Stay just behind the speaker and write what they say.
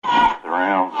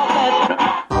around.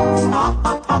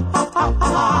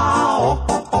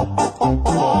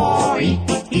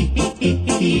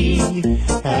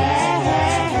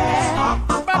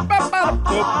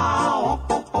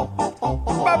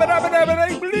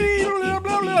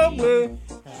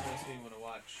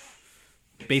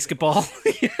 Basketball.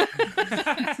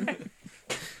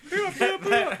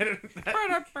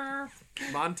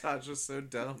 Montage was so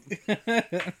dumb.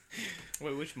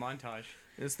 Wait, which montage?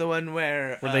 It's the one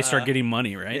where They start getting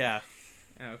money, right? Yeah,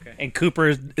 Oh, okay. And Cooper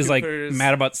is like Cooper's-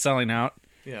 mad about selling out,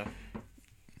 yeah,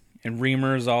 and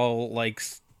Reamer's all like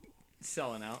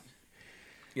Selling out.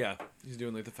 yeah. He's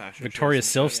doing like the fashion. Victoria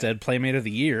shows and stuff. Silvstedt, Playmate of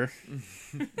the Year.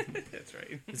 That's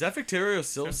right. Is that Victoria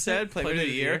Silvstedt, Playmate of the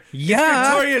Year? Yeah.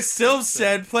 Victoria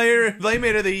Silvstedt,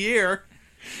 Playmate of the Year.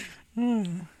 Oh,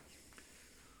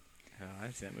 I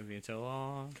haven't seen that movie in so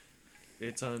long.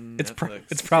 It's on It's Netflix.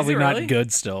 it's probably Is it not really?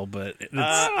 good still, but it's,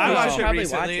 I watched it Probably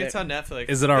recently. watch it. It's on Netflix.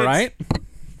 is it all right?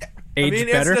 I Age mean,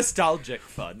 better. it's nostalgic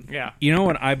fun. Yeah. You know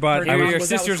what I bought? I Your was,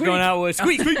 sister's Squeak. going out with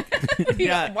Squeak.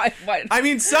 Yeah. Why I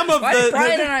mean, some of why the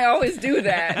Brian and I always do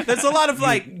that? there's a lot of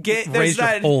like gay. There's raised your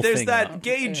that. whole There's thing that up.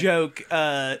 gay joke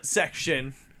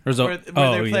section there's a, where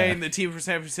oh, they're playing yeah. the team for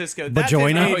San Francisco. That Bajoina?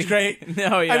 didn't age great.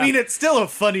 No, yeah. I mean, it's still a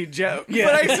funny joke, Yeah.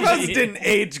 but I suppose it didn't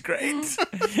age great.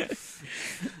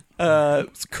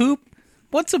 Coop.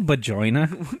 What's a bajoina?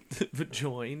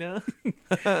 Vagina.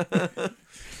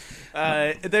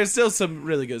 There's still some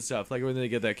really good stuff, like when they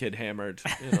get that kid hammered.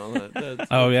 You know, that's,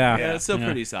 Oh yeah, yeah, it's still Yeah.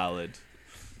 pretty solid.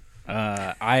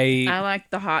 I like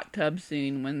the hot tub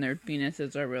scene when their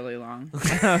penises are really long.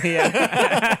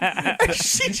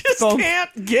 She just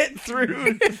can't get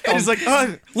through. She's like,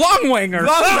 oh, Longwanger.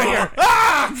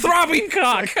 Longwanger. Throbbing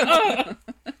cock.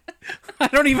 I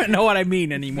don't even know what I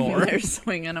mean anymore. They're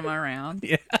swinging them around.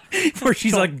 Yeah, where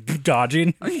she's like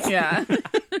dodging. Yeah.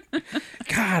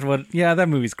 God, what? Yeah, that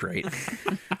movie's great.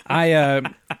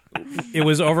 It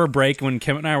was over break when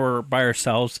Kim and I were by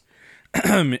ourselves.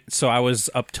 So I was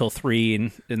up till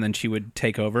 3, and then she would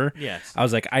take over. Yes. I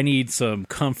was like, I need some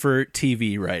comfort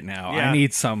TV right now. Yeah. I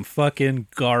need some fucking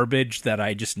garbage that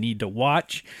I just need to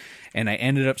watch. And I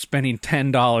ended up spending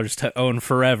 $10 to own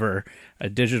forever a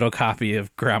digital copy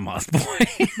of Grandma's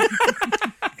Boy.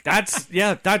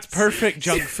 That's perfect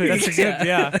junk food. That's a good,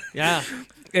 yeah. yeah.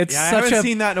 It's Yeah, I such haven't a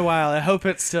seen that in a while. I hope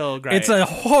it's still great. it's a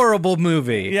horrible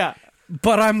movie. yeah.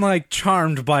 But I'm like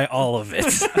charmed by all of it.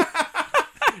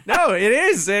 No, it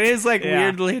is. It is like Yeah.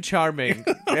 weirdly charming.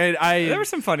 And There was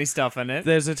some funny stuff in it.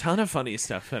 there's a ton of funny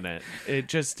stuff in it. It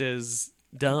just is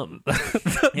dumb.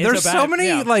 There's so many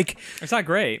yeah. like It's not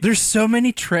great. there's so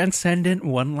many transcendent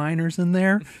one-liners in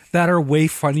there that are way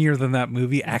funnier than that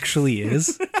movie actually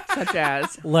is. Such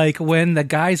as. Like when the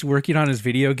guy's working on his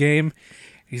video game,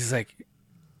 he's like,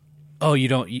 "Oh, you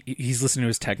don't." He's listening to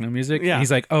his techno music. Yeah.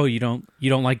 He's like, "Oh, you don't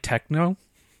like techno?"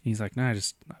 He's like, "No,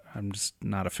 I'm just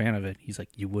not a fan of it." He's like,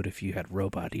 "You would if you had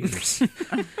robot ears."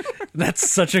 That's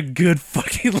such a good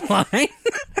fucking line.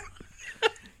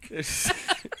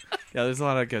 Yeah, there's a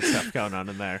lot of good stuff going on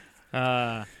in there.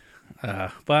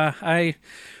 But I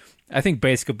think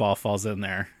Basketball falls in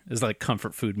there. It's like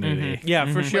comfort food movie. Yeah,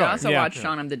 for We sure. also Yeah. watched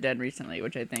Shaun of the Dead recently,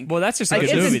 which I think. Well, that's just a like,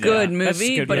 good it's movie. a good though. That's just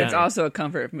movie, good but it's movie. also a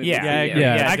comfort movie. Yeah. for Yeah, you.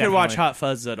 Yeah, I could watch definitely. Hot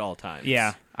Fuzz at all times.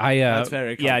 Yeah. That's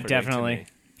very comforting yeah, to definitely. me.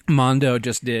 Mondo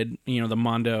just did, the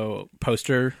Mondo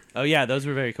poster. Oh yeah, those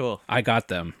were very cool. I got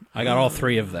them. I got all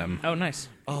 3 of them. Oh, nice.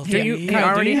 Oh, He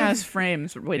already has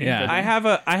frames waiting Yeah. for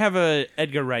them. I have a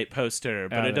Edgar Wright poster,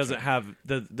 but Oh, it that's doesn't have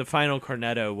the final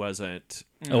cornetto wasn't.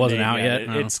 It wasn't made out yet?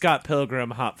 Oh. It's Scott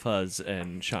Pilgrim, Hot Fuzz,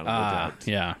 and Shaun of the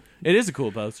Dead. Yeah. It is a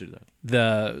cool poster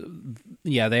though.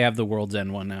 They have the World's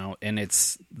End one now, and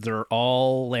they're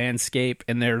all landscape,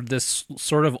 and they're this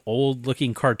sort of old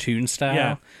looking cartoon style.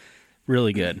 Yeah.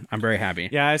 Really good. I'm very happy.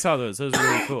 Yeah, I saw those. Those are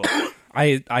really cool.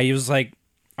 I was like,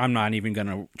 I'm not even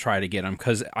gonna try to get them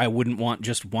because I wouldn't want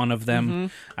just one of them. Mm-hmm.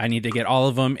 I need to get all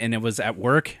of them, and it was at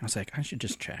work. I was like, I should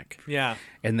just check, Yeah.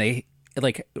 and they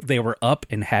were up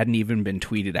and hadn't even been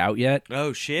tweeted out yet.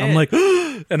 Oh shit. I'm like,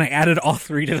 and I added all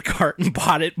 3 to the cart and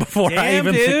bought it before I Damn,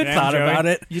 even dude. thought Damn, about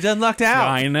Joey. it. you done lucked out.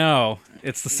 I know.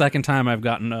 It's the second time I've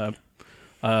gotten a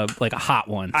hot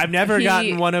one. I've never He-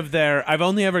 gotten one of their. I've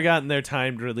only ever gotten their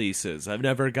timed releases. I've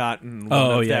never gotten one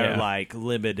of their like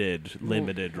limited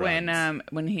runs.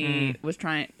 When he was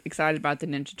excited about the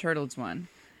Ninja Turtles one,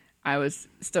 I was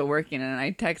still working and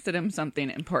I texted him something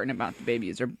important about the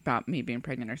babies or about me being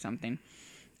pregnant or something.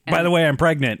 By the way, I'm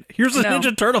pregnant. Here's a No.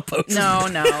 Ninja Turtle poster. No,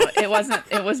 it wasn't.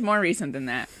 It was more recent than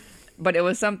that, but it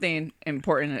was something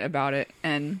important about it.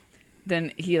 And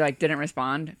then he didn't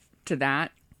respond to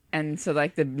that, and so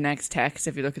the next text,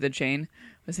 if you look at the chain,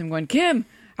 was him going, "Kim,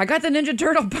 I got the Ninja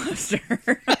Turtle poster.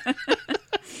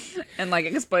 And like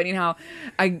explaining how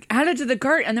I added to the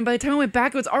cart, and then by the time I went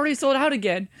back, it was already sold out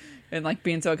again. And like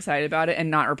being so excited about it and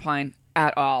not replying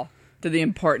at all to the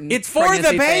important It's for the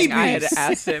thing I had babies.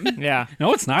 asked him. Yeah.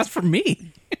 No, it's not. It's for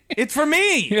me. It's for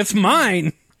me. It's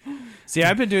mine. See,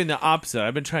 I've been doing the opposite.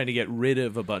 I've been trying to get rid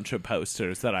of a bunch of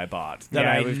posters that I bought that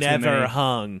Yeah, I we have too never many.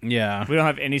 hung. Yeah. We don't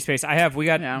have any space. We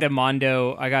got Yeah. the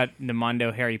Mondo. I got the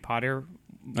Mondo Harry Potter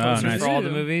posters nice. for all the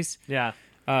Ooh. movies. Yeah.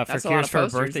 For That's a lot Kira's of for her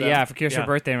posters, birthday. though. Yeah, for Kira's for Yeah. her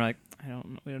birthday. And we're like,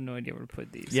 we have no idea where to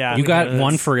put these. Yeah. You got That's-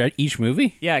 one for each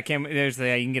movie? Yeah, you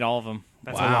can get all of them.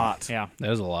 That's Wow. a lot. Yeah. That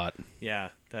was a lot. Yeah.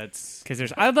 That's. Because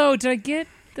there's, although, did I get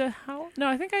the how? No,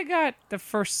 I think I got the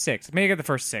first 6. Maybe I got the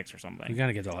first 6 or You something. got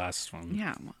to get the last one.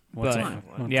 Yeah. What's But-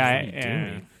 it?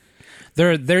 Yeah,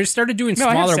 They started doing no, I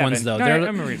have smaller 7. ones though. No, they're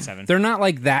I'm gonna read 7. they're not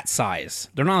like that size.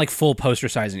 They're not like full poster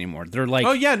size anymore. They're like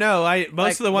Oh yeah, no. Most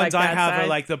Like- of the ones like I that have are size?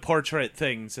 like the portrait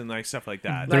things and like stuff like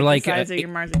that. They're like, the size of uh, your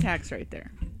Mars Attacks right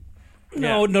there.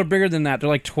 no, bigger than that. They're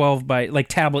like 12 by like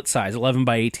tablet size, 11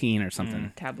 by 18 or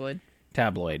something. Tabloid.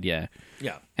 Tabloid, yeah.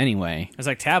 Yeah. Anyway, I was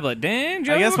like, tablet. Dang,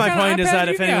 Joe, I guess what my kind of point is iPad that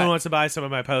you if anyone got? wants to buy some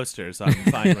of my posters, I'm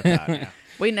fine with that. Yeah.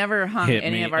 We never hung Hit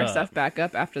any me of our up. stuff back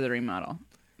up after the remodel.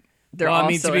 They're Well, all I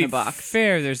mean, still to be in a box.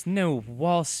 fair, there's no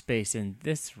wall space in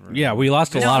this room. yeah, we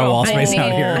lost a lot of wall space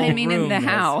out I here. mean, in the Room is-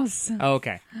 house. Oh,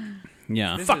 okay.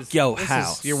 Yeah, Fuck yo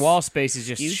house. Your wall space is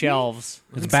just Excuse me? shelves.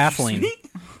 it's baffling.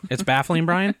 It's baffling,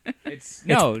 Brian. It's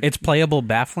no, it's playable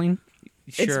baffling.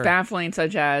 sure. It's baffling,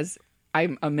 such as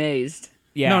I'm amazed.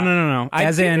 Yeah. No.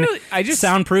 As in I just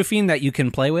soundproofing that you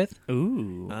can play with.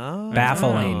 Ooh. Oh,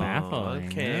 Baffling. Baffling.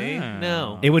 Okay. Yeah.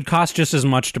 No. It would cost just as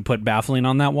much to put baffling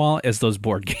on that wall as those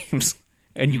board games,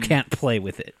 and you can't play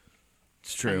with it.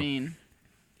 It's true. I mean,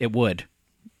 It would.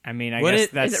 I mean, I Would guess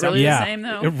it- that's is it really Yeah, the same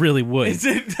though? it really would. Is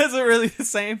it really the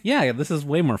same? Yeah, this is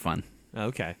way more fun.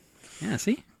 Okay. Yeah,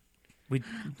 see? We-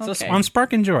 So Okay. on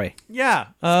Spark and Joy. Yeah.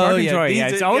 Spark and Joy. Yeah,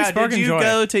 it's always Spark did and you Joy.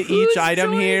 go to each Whose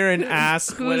item joy? here and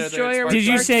ask Whose whether joy it's are we Spark- Did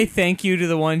you Spark- say thank you to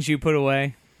the ones you put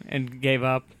away and gave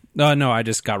up? No, I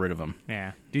just got rid of them.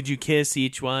 Yeah. Did you kiss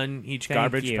each one, each Thank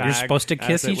garbage you. bag? You're supposed to as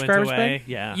kiss it each went garbage away? bag?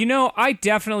 Yeah. You know, I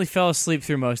definitely fell asleep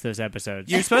through most of those episodes.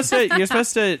 You're supposed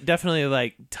to definitely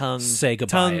like Say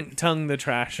goodbye. tongue the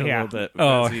trash a Yeah. little bit.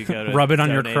 Oh, as you go to rub it on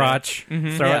your donate crotch, throw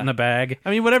Yeah. it in the bag.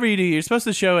 I mean, whatever you do, you're supposed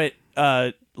to show it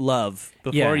love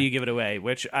before Yeah. you give it away,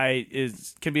 which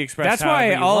can be expressed. that's why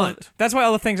however you all want. that's why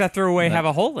all the things I threw away have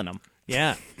a hole in them.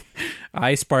 Yeah.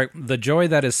 I spark the joy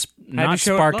that is not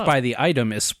show it sparked love. by the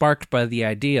item is sparked by the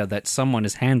idea that someone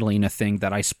is handling a thing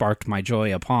that I sparked my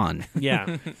joy upon.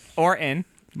 Yeah. Or in.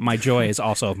 My joy is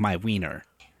also my wiener.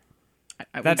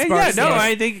 That's And sparks. yeah. No, yes.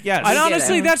 I think yes. And get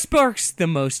honestly, it. that sparks the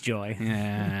most joy.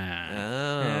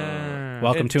 Yeah. Oh.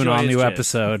 Welcome to an Joy is all-new jizz.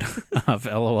 episode of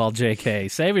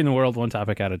LOLJK, saving the world one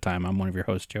topic at a time. I'm one of your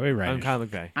hosts, Joey I'm Ryan, Kyle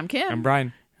McVeigh. I'm Kim. I'm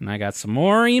Brian. and I got some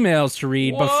more emails to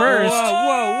read. But first,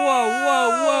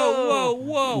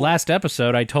 whoa. last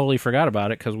episode I totally forgot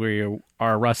about it because we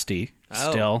are rusty.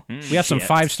 Still, we have some shit.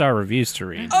 5-star reviews to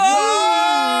read.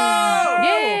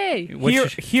 Yay!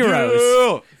 Which-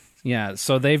 Heroes. yeah,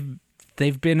 so they've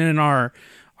been in our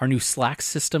new Slack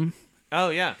system. Oh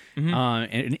yeah.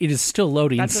 And it is still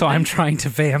loading, That's a so I'm thing. trying to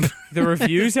vamp The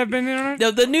reviews have been there.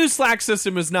 No, the new Slack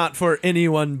system is not for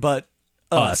anyone but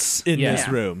us in Yeah. this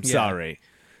room. Yeah. Sorry,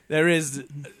 there is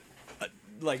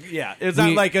it's We-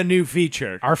 not like a new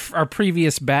feature. Our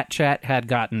previous bat chat had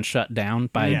gotten shut down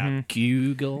by Yeah.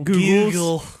 Google.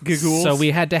 Google. So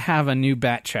we had to have a new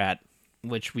bat chat,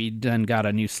 which we then got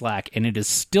a new Slack, and it is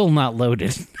still not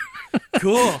loaded.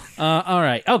 Cool. All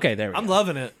right. Okay, there we I'm go.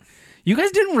 loving it. You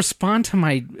guys didn't respond to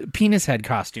my penis head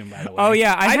costume, by the way. Oh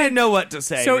yeah, I didn't know what to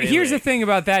say. So really. here's the thing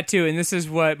about that too, and this is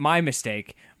what my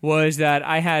mistake was, that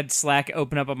I had Slack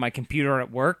open up on my computer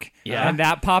at work, Yeah. and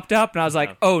that popped up, and I was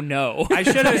like, oh no. I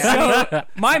should have. So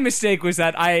my mistake was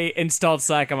that I installed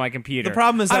Slack on my computer. The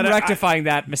problem is I'm that rectifying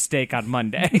that mistake on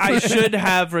Monday. I should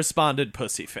have responded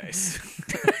pussyface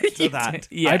to that.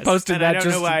 Yes. I posted And that I don't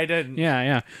just. know why I didn't.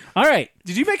 Yeah. All right.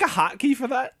 Did you make a hotkey for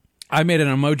that? I made an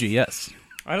emoji. Yes.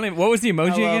 I don't even. What was the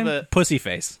emoji again? it. Pussy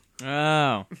face.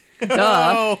 Oh, Duh.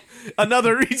 Oh,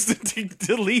 another reason to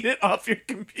delete it off your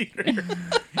computer.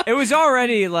 it was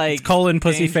already like Colon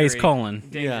pussy face dangerous- colon.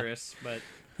 dangerous, but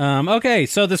Okay,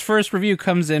 so this first review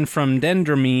comes in from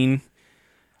Dendramine.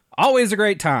 Always a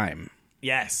great time.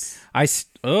 Yes.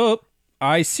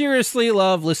 I seriously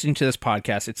love listening to this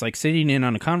podcast. It's like sitting in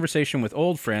on a conversation with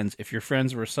old friends. If your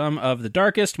friends were some of the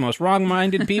darkest, most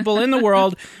wrong-minded people in the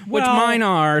world, which mine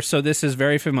are, so this is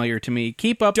very familiar to me.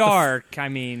 Keep up keep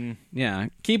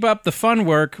up the fun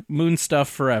work, Moon Stuff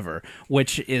Forever,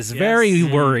 which is very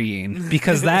worrying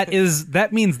because that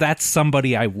means that's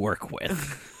somebody I work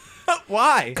with.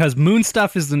 Why? Because Moon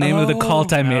Stuff is the name of the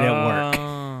cult I made at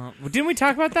work. Didn't we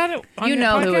talk about that on You your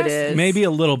know podcast? who it is. Maybe a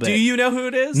little bit. Do you know who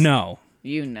it is? No.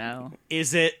 You know.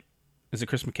 Is it? Is it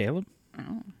Chris McCaleb?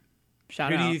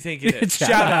 Shout Who out. do you think it is?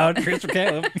 Shout out, Chris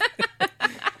McCaleb.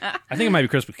 I think it might be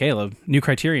Chris McCaleb, new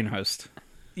Criterion host.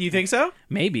 You think so?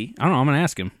 Maybe. I don't know. I'm going to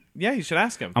ask him. Yeah, you should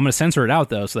ask him. I'm going to censor it out,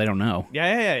 though, so they don't know.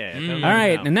 Yeah. All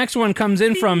right, the next one comes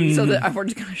in from... So we're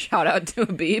just going to shout out to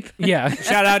a beep. Yeah.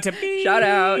 Shout out to beep. Shout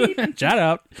out. Shout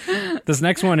out. This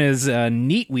next one is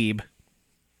Neatweeb.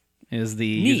 Is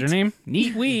the username.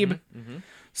 Neatweeb.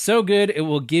 So good, it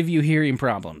will give you hearing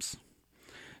problems.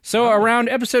 So around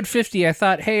episode 50, I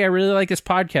thought, hey, I really like this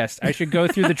podcast. I should go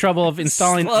through the trouble of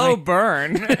installing... Slow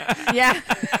burn. Yeah.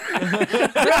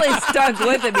 Really stuck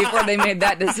with it before they made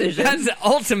that decision. That's the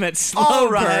ultimate slow All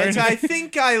right, burn. I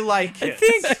think I like it. I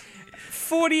think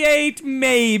 48,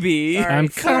 maybe. I'm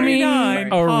coming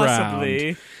 49, around.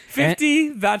 possibly. 50,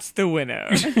 that's the winner.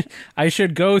 I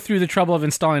should go through the trouble of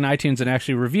installing iTunes and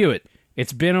actually review it.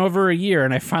 It's been over a year,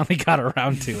 and I finally got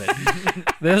around to it.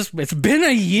 It's been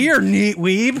a year,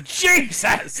 Neatweeb.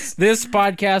 Jesus! This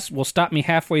podcast will stop me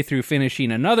halfway through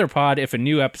finishing another pod if a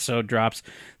new episode drops.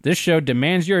 This show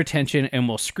demands your attention and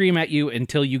will scream at you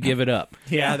until you give it up.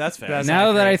 Yeah, that's fair.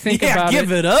 Now that I think about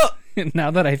give it up.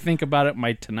 Now that I think about it,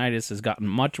 my tinnitus has gotten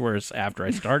much worse after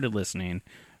I started listening.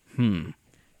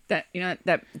 That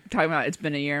talking about it's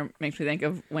been a year makes me think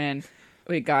of when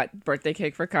we got birthday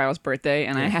cake for Kyle's birthday,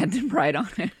 and I had to write on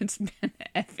it. It's been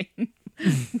effing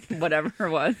whatever it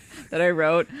was that I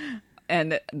wrote,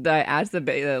 and I asked the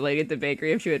lady at the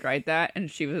bakery if she would write that, and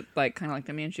she was like, kind of looked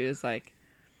at me, and she was like,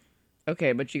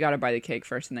 "Okay, but you got to buy the cake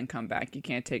first and then come back. You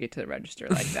can't take it to the register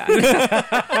like that."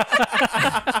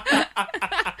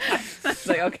 It's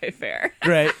like, okay, fair.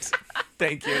 Great.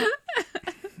 Thank you.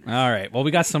 All right. Well,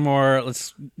 we got some more.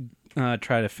 Let's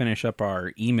try to finish up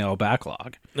our email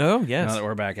backlog. Oh, yes. Now that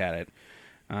we're back at it.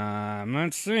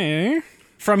 Let's see.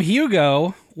 From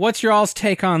Hugo, what's your all's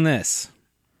take on this?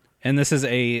 And this is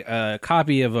a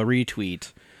copy of a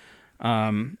retweet.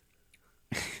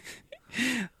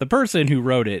 The person who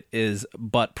wrote it is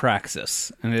Butt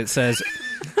Praxis. And it says,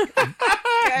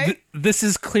 this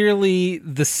is clearly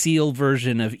the seal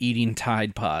version of eating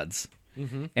Tide Pods.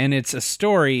 Mm-hmm. And it's a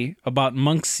story about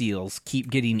monk seals keep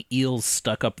getting eels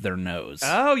stuck up their nose.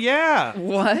 Oh, yeah.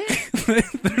 What?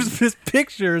 There's just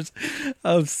pictures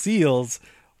of seals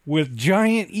with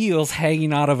giant eels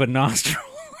hanging out of a nostril.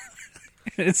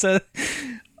 It's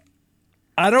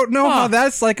I don't know how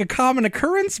that's like a common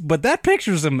occurrence, but that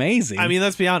picture's amazing. I mean,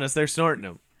 let's be honest. They're snorting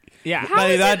them. Yeah. How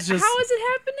is it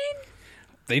happening?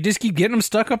 They just keep getting them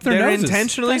stuck up their They're noses.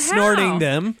 intentionally But how? snorting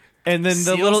them, and then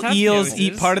the Seals little have eels noses.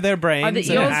 eat part of their brains Are the and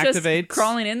eels it activates. just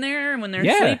crawling in there when they're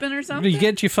Yeah. sleeping or something? You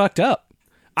get you fucked up.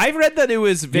 I've read that it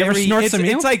was you ever very. snort It's, some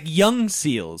eel? it's like young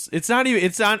seals. It's not even.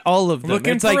 It's not all of them.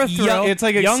 Looking it's for like a thrill. It's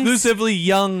like Young- exclusively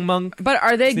young monk. But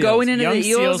are they Seals. going into Young the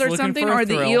eels seals or looking something, for a or are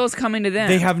the thrill. eels coming to them?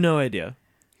 They have no idea.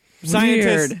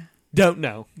 Scientists Weird. don't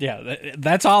know. Yeah,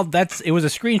 that's all. It was a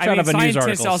screenshot I mean, of a news scientists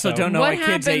article. also so- don't know What why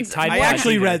kids ate happens- Tide I Pods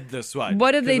actually either. read this one.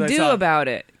 What did they 'cause I do saw- about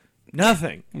it?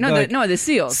 Nothing. No, Like- the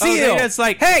seals. Oh, Seal. it's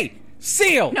like, Hey,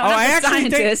 seal! No, oh, not I the actually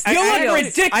think scientists. I, You I- look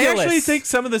ridiculous. I actually think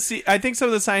some of the I think some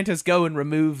of the scientists go and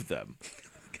remove them,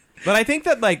 but I think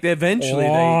that like eventually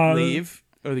they leave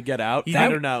or they get out. I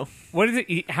don't know. What is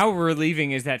it? How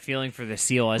relieving is that feeling for the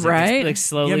seal as Right? it like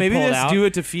slowly Yeah, maybe pulled they just out? do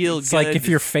it to feel. It's like if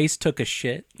your face took a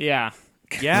shit. Yeah.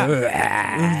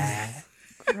 Yeah.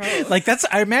 Like that's.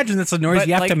 I imagine that's a noise But,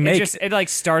 you have like, to make. It like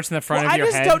starts in the front Well, of I your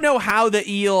just head. don't know how the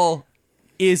eel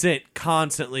isn't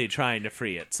constantly trying to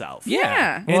free itself.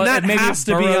 Yeah. Well, and that maybe has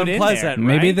it to be burrowed in unpleasant. there.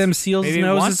 Maybe right? them seals' Maybe it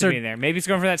wants noses to are. be there. Maybe it's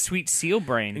going for that sweet seal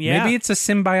brain. Yeah. Maybe it's a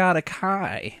symbiotic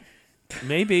high.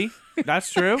 Maybe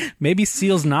that's true. Maybe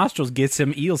seals' nostrils get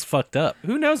some eels fucked up.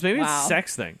 Who knows? Maybe it's Wow. a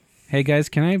sex thing. Hey guys,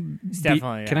 can I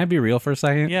definitely, can yeah. I be real for a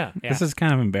second? Yeah. This is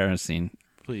kind of embarrassing.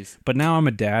 Please. But now I'm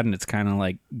a dad, and it's kind of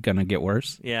like gonna get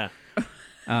worse. Yeah.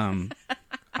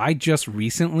 I just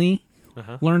recently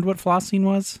learned what flossing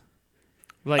was.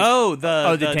 Like, Oh,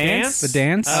 the dance? The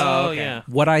dance. Oh, okay. yeah.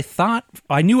 What I thought,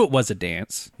 I knew it was a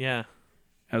dance, Yeah.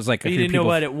 I was like, You didn't know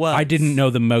what it was. I didn't know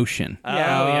the motion.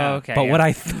 Yeah. okay. But yeah. what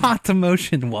I thought the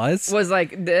motion was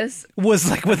like this.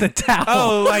 like with a towel.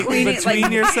 Oh, like Cleaning- between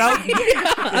like- yourself?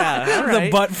 Yeah, all the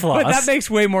right. butt floss. But that makes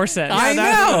way more sense. I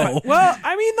know. Well,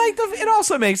 I mean, like, it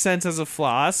also makes sense as a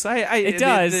floss. It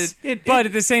does. But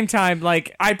at the same time,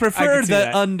 like, I prefer could see the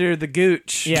that. under the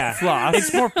gooch yeah, floss.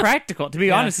 It's more practical. To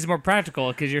be honest, it's more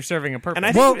practical because you're serving a purpose. And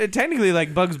I think technically,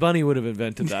 like, Bugs Bunny would have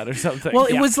invented that or something. Well,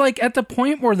 it Yeah. was like at the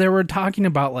point where they were talking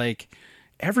about like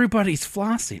everybody's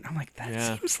flossing. I'm like, that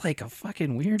Yeah. seems like a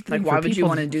fucking weird thing. Like, why for would you people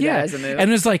wanna do that as a move? And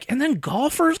it was like, and then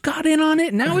golfers got in on it.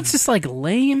 And now it's just like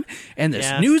lame. And this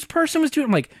Yeah. news person was doing.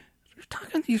 I'm like, you're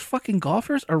talking these fucking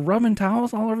golfers are rubbing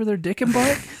towels all over their dick and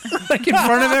butt, like in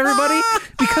front of everybody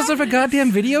because of a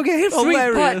goddamn video game. Sweet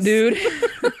Hilarious. butt, dude.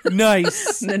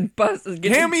 nice. And then busts.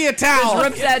 Hand me a towel.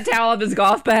 Rips that towel up his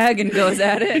golf bag and goes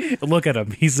at it. Look at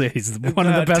him. He's one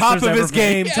of the best. Top of ever his made.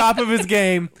 game. Top of his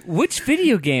game. which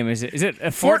video game is it? Is it a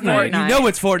Fortnite? Fortnite. You know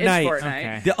it's Fortnite. It's Fortnite.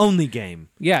 Okay. The only game.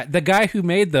 Yeah, the guy who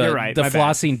made the You're right, the my bad.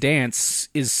 flossing dance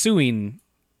is suing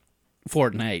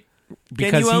Fortnite.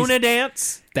 Can you own he's- a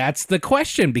dance? That's the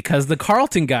question, because the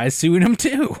Carlton guy's suing him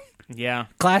too. Yeah.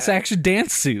 Class action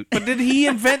dance suit. But did he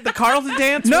invent the Carlton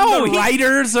dance? No, Were the he-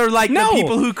 writers or like No. the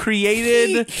people who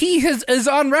created. He is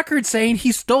on record saying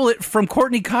he stole it from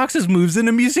Courtney Cox's moves in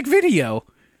a music video,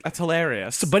 That's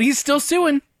hilarious. but he's still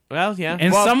suing, Well, yeah.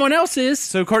 and Well, someone else is.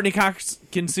 so Courtney Cox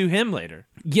can sue him later.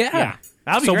 Yeah,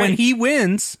 that'll be so great. when he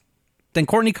wins, then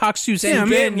Courtney Cox sues him,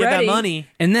 Get that ready. money.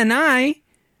 and then I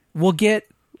will get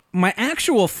my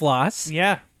actual floss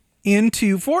Yeah.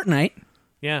 into Fortnite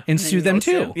Yeah. and sue them go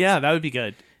sue. too. Yeah, that would be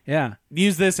good. Yeah.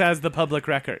 Use this as the public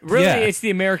record. Really, Yeah. it's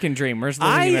the American dream. Where's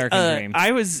living the American dream?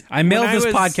 I mailed when this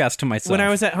was- podcast to myself. When I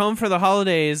was at home for the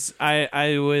holidays,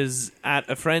 I was at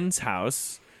a friend's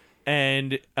house,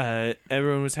 and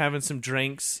everyone was having some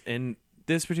drinks, and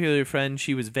this particular friend,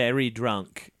 she was very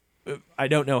drunk. I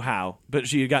don't know how, but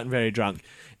she had gotten very drunk.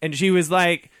 And she was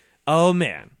like, oh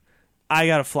man, I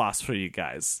got a floss for you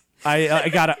guys. I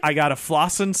got a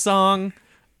flossing song.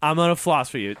 I'm gonna floss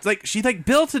for you. It's like she like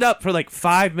built it up for like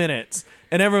 5 minutes,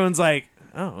 and everyone's like,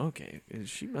 "Oh, okay,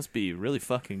 she must be really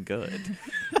fucking good."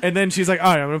 And then she's like,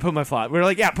 "All right, I'm gonna put my floss." We're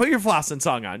like, "Yeah, put your flossing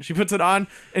song on." She puts it on,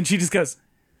 and she just goes,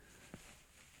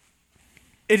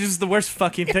 "It is the worst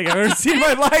fucking thing I've ever seen in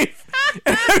my life."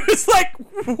 And I was like,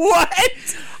 "What?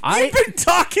 You've been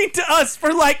talking to us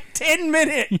for like 10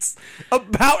 minutes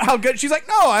about how good." She's like,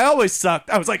 "No, I always sucked."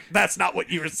 I was like, "That's not what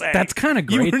you were saying. That's kinda You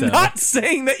great, were though. not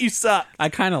saying that you suck." I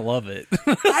kind of love it.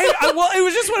 Well, it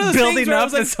was just one of those things Building where I up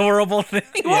was like, this horrible thing.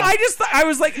 well, I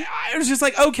was just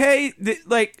like, okay,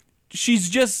 like she's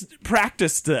just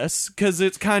practiced this because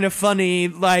it's kind of funny,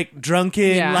 like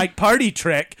drunken, Yeah. like party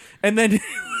trick, and then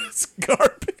it's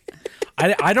garbage.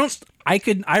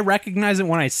 I recognize it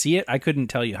when I see it. I couldn't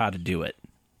tell you how to do it.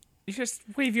 You just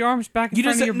wave your arms back in You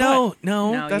front just of your butt.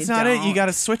 no, No, that's you not it. You don't. got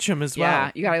to switch them as well.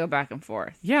 Yeah, you gotta go back and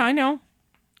forth. Yeah, I know.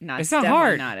 It's not definitely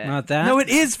hard. Not it. Not that. No, it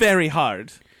is very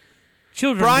hard.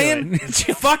 Children Brian, do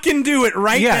it. fucking do it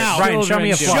right Yeah, now. Brian, show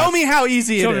me a Children floss. Show me how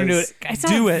easy Children it do is. it. It's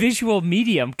do not a it. visual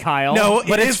medium, Kyle. No,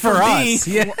 but it it's is for me. us.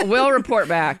 Yeah. We'll report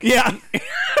back. Yeah.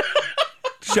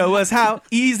 Show us how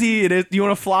easy it is. Do you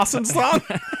want a flossing song?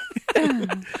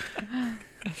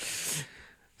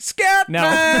 Scat. No.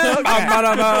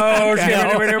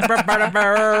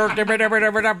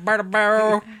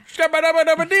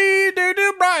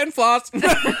 Brian Floss.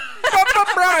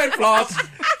 Brian Floss.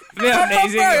 Yeah,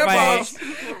 amazing. Brian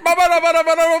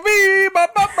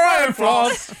Floss. Brian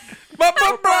Floss.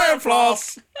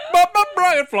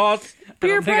 Brian Floss. I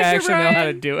don't think I pressure, actually know how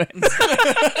to Brian. do it.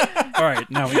 All right,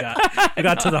 now we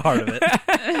got to the heart of it.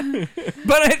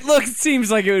 But it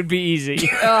seems like it would be easy.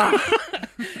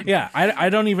 Yeah, I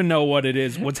don't even know what it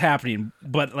is, what's happening,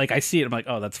 but like I see it, I'm like,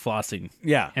 oh, that's flossing,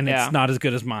 Yeah. and Yeah. it's not as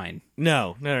good as mine.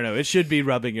 No. It should be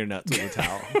rubbing your nuts with a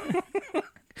towel.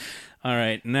 All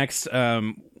right, next,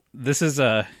 this is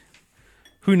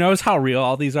who knows how real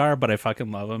all these are, but I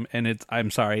fucking love them, and I'm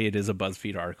sorry, it is a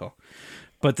BuzzFeed article,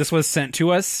 but this was sent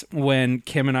to us when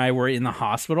Kim and I were in the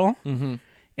hospital,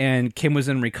 and Kim was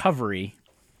in recovery,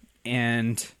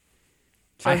 and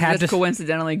So I is had this to.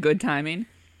 coincidentally good timing?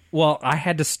 Well, I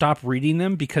had to stop reading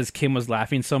them because Kim was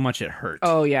laughing so much it hurt.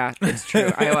 Oh yeah, it's true.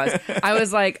 I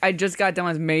was like, I just got done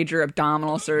with major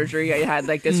abdominal surgery. I had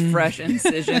like this fresh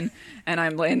incision, and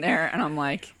I'm laying there, and I'm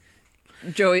like,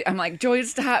 Joey,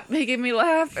 stop making me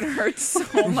laugh. It hurts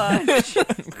so much.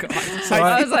 So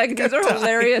I was like, these are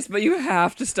hilarious, but you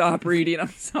have to stop reading. I'm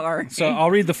sorry. So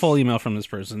I'll read the full email from this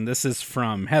person. This is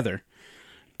from Heather.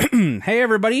 Hey,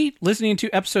 everybody. Listening to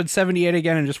episode 78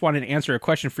 again and just wanted to answer a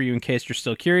question for you in case you're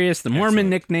still curious. The Mormon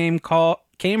nickname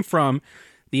came from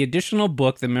the additional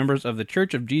book the members of the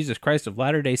Church of Jesus Christ of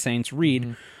Latter-day Saints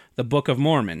read, the Book of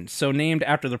Mormon. So named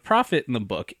after the prophet in the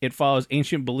book, it follows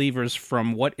ancient believers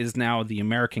from what is now the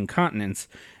American continents.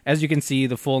 As you can see,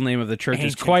 the full name of the church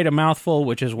is quite a mouthful,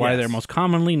 which is why they're most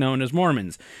commonly known as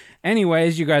Mormons.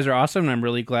 Anyways, you guys are awesome, and I'm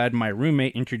really glad my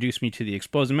roommate introduced me to the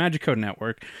Exposed Magic Code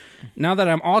Network. Now that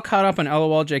I'm all caught up on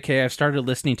LOLJK, I've started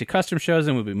listening to custom shows,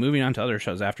 and we'll be moving on to other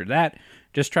shows after that,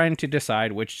 just trying to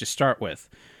decide which to start with.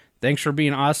 Thanks for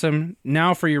being awesome.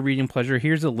 Now for your reading pleasure,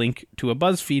 here's a link to a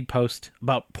BuzzFeed post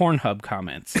about Pornhub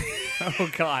comments. Oh,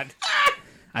 God.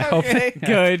 I hope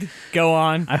Good. Go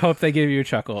on. I hope they give you a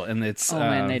chuckle, and it's...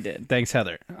 man, they did. Thanks,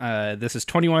 Heather. This is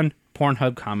 21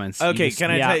 Pornhub comments. Okay, You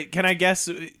just- can I guess?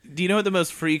 Do you know what the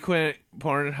most frequent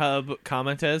Pornhub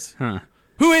comment is? Huh.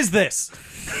 Who is this?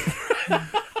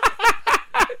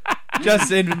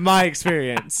 Just in my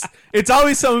experience, it's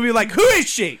always someone be like, "Who is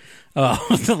she?" Oh,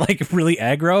 like really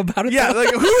aggro about it? Yeah, though?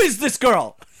 like, who is this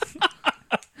girl?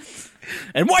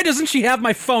 And why doesn't she have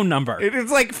my phone number?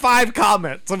 It's like 5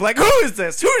 comments. I'm like, who is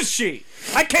this? Who is she?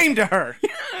 I came to her.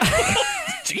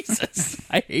 Jesus.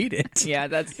 I hate it. Yeah,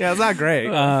 that's Yeah, it's not great.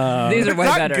 these are it's way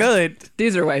not better. good.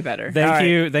 These are way better.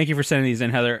 Thank you for sending these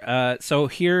in, Heather. So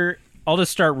here, I'll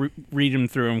just start reading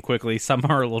through them quickly. Some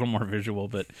are a little more visual,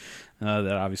 but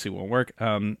that obviously won't work.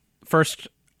 First,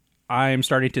 I'm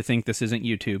starting to think this isn't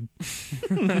YouTube.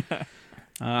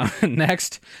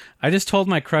 Next, I just told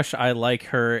my crush I like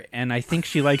her, and I think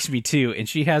she likes me too, and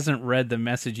she hasn't read the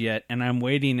message yet, and I'm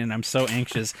waiting, and I'm so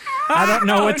anxious. I don't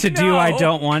know what to do. I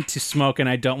don't want to smoke, and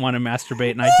I don't want to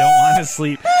masturbate, and I don't want to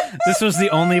sleep. This was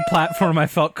the only platform I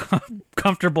felt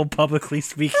comfortable publicly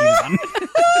speaking on.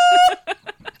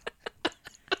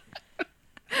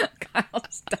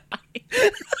 Kyle's dying.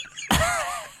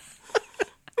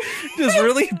 Just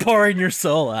really pouring your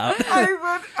soul out.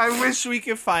 I wish we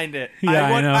could find it. Yeah,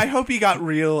 I know. I hope you got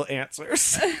real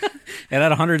answers. It had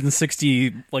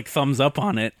 160 like thumbs up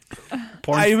on it.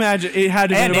 I imagine it had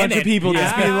to be a And bunch in of it. people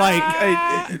just Yeah. being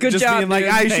like, Good just job, being like,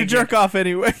 dude. I Thank should jerk off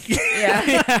anyway.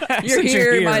 Yeah, you're Since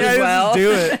here. you're Might here. as well.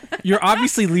 do it. You're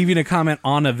obviously leaving a comment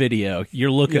on a video. You're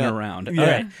looking Yeah. around. Yeah. All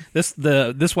right.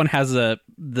 This one has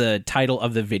the title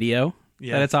of the video.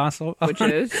 Yeah. That it's awesome. Which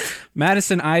is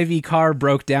Madison Ivy car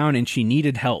broke down and she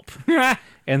needed help.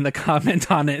 And the comment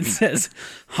on it says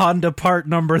Honda part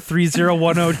number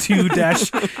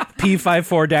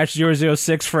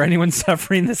 30102-P54-006 for anyone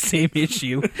suffering the same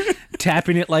issue.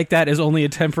 Tapping it like that is only a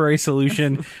temporary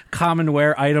solution. Common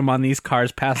wear item on these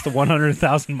cars past the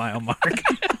 100,000 mile mark.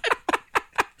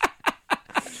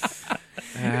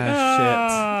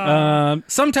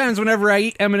 Sometimes whenever I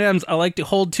eat M&Ms, I like to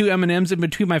hold 2 M&Ms in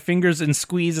between my fingers and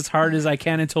squeeze as hard as I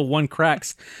can until one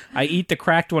cracks. I eat the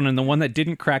cracked one, and the one that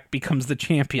didn't crack becomes the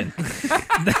champion.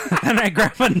 Then I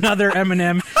grab another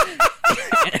M&M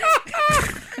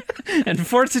and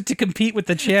force it to compete with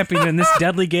the champion in this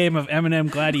deadly game of M&M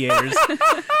gladiators.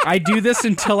 I do this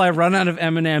until I run out of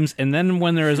M&Ms, and then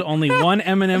when there is only one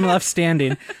M&M left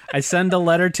standing, I send a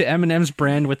letter to M&M's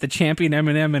brand with the champion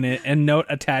M&M in it and note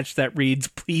attached that reads,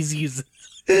 please use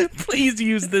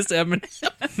this M&M.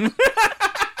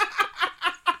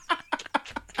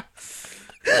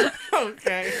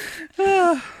 Okay.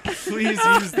 Please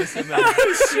use this amount.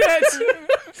 Shit.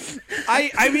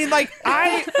 I mean, like,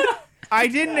 I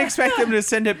didn't expect them to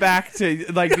send it back to,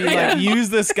 like, be like, use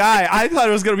this guy. I thought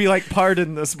it was going to be like,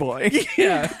 pardon this boy.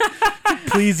 Yeah.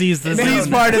 Please use this Please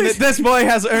M&M. pardon it. This boy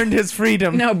has earned his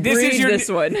freedom. no. This Breed is your this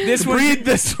one. This one. Read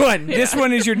this one. This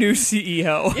one is your new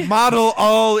CEO. Model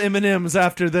all M&Ms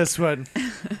after this one.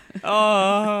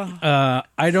 Oh.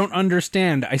 I don't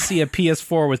understand. I see a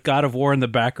PS4 with God of War in the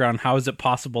background. How is it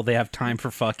possible they have time for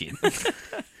fucking? It's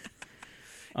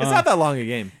not that long a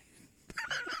game.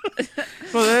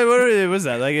 Well, what was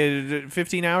that? Like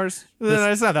 15 hours?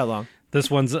 It's not that long.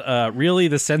 This one's really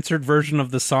the censored version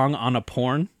of the song on a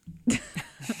porn.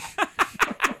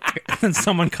 And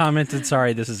someone commented,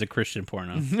 sorry, this is a Christian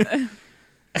porno. This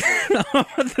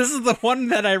is the one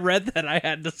that I read that I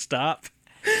had to stop.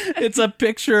 It's a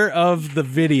picture of the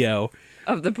video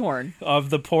Of the porn. of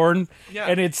the porn, Yeah.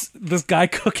 and it's this guy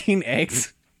cooking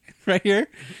eggs right here.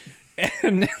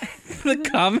 And the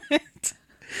comment,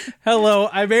 hello,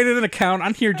 I made an account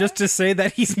on here just to say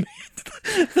that he's made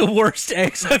the worst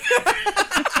eggs I've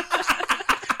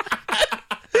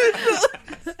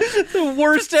the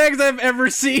worst eggs I've ever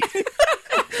seen.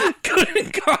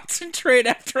 Couldn't concentrate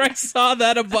after I saw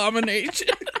that abomination.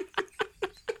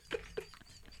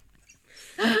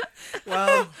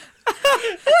 Well,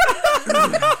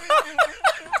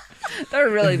 They're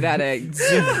really bad eggs.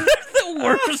 The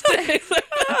worst eggs.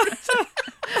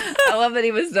 I love that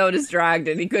he was so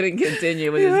distracted he couldn't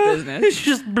continue with his business. It's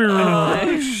just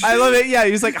I love it. Yeah,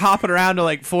 he was like hopping around to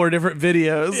like 4 different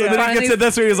videos, and then he Finally- gets to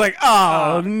this where he's like,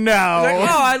 "Oh no!" Like,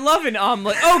 oh, I love an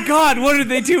omelet. Oh God, what are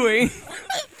they doing?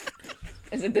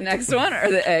 Is it the next one or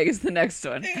the egg is the next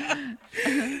one?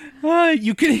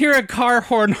 You can hear a car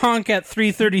horn honk at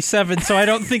 3:37, so I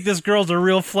don't think this girl's a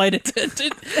real flight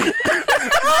attendant.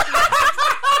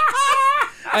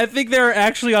 I think they're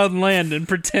actually on land and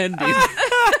pretending.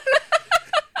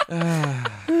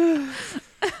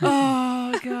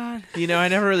 Oh God. You know, I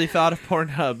never really thought of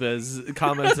Pornhub as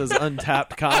comments as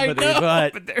untapped comedy, know,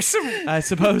 but There's some. I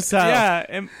suppose so.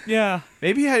 Yeah.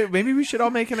 Maybe we should all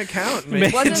make an account.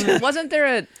 Maybe. Wasn't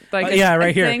there a Yeah, right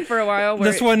a here. thing for a while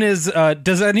where This one is,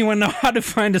 does anyone know how to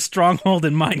find a stronghold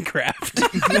in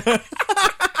Minecraft?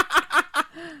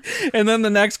 And then the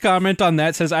next comment on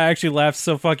that says, I actually laughed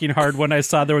so fucking hard when I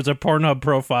saw there was a Pornhub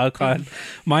profile called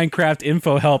Minecraft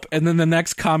Info Help. And then the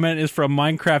next comment is from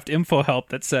Minecraft Info Help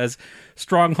that says,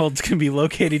 strongholds can be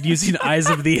located using Eyes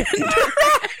of the Ender.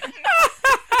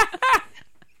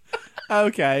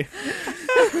 Okay.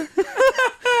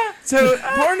 So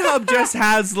Pornhub just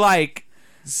has like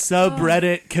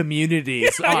subreddit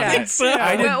communities on Yeah. it.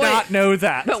 I did Wait. not know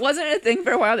that. But wasn't it a thing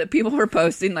for a while that people were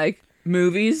posting like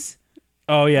movies,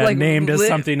 Oh, yeah, like named as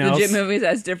something else. legit movies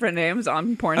as different names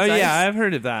on porn Oh sites? yeah, I've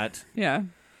heard of that. Yeah.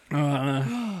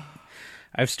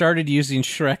 I've started using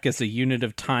Shrek as a unit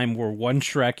of time where one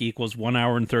Shrek equals 1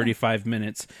 hour and 35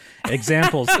 minutes.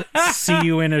 Examples, see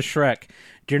you in a Shrek.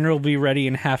 Dinner will be ready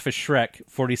in half a Shrek,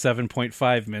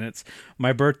 47.5 minutes.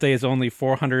 My birthday is only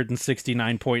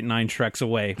 469.9 Shreks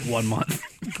away, 1 month.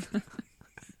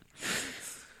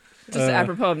 Just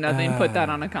apropos of nothing, put that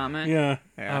on a comment. Yeah.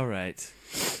 All right.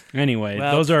 Anyway,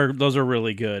 Well- those are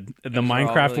really good. The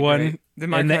Minecraft really one great. The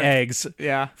and the Minecraft- eggs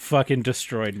Yeah. fucking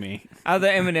destroyed me. Oh, the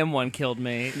Eminem one killed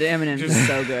me. The M&M's is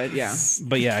so good. Yeah.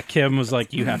 But yeah, Kim was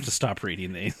like, you have to stop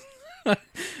reading these.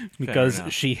 Because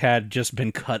enough. she had just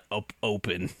been cut up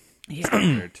open.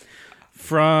 Yeah.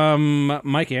 From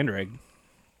Mike Anderegg.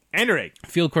 Anderegg.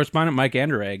 Field correspondent Mike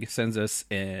Anderegg sends us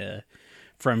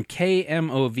from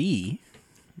KMOV.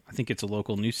 I think it's a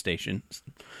local news station.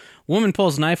 Woman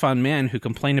pulls knife on man who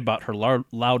complained about her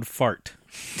loud fart.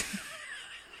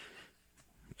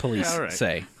 Police All right.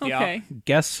 say. Okay.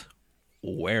 Guess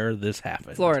where this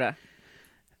happened? Florida.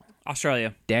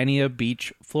 Australia. Dania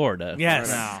Beach, Florida. Yes.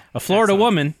 Wow. A Florida Excellent.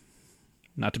 woman,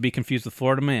 not to be confused with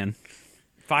Florida man,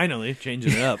 Finally,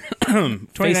 changing it up. faces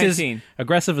 2019.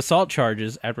 aggressive assault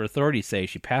charges after authorities say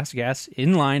she passed gas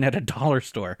in line at a dollar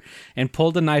store and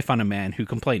pulled a knife on a man who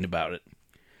complained about it.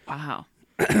 Wow.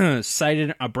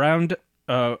 Cited a Brownard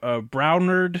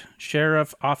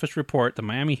Sheriff Office report, the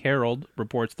Miami Herald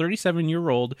reports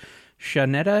 37-year-old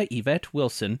Shanetta Yvette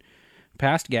Wilson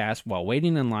passed gas while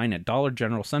waiting in line at Dollar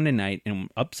General Sunday night and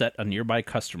upset a nearby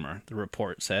customer. The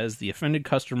report says the offended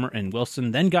customer and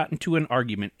Wilson then got into an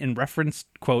argument in reference,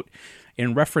 quote,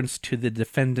 in reference to the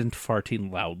defendant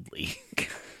farting loudly.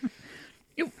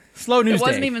 Slow news It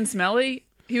wasn't day. even smelly.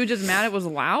 He was just mad it was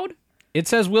loud. It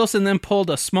says Wilson then pulled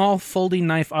a small folding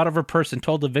knife out of her purse and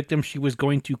told the victim she was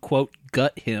going to, quote,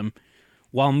 gut him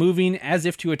while moving as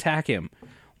if to attack him.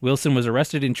 Wilson was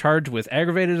arrested and charged with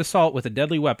aggravated assault with a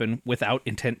deadly weapon without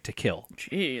intent to kill.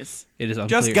 Jeez. It is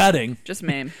unclear. Just gutting. Just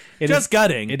maim. It Just is-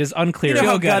 gutting. It is unclear You know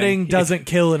how Joe gutting. gutting doesn't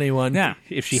kill anyone. Yeah.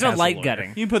 if she It's has a a light lawyer. gutting.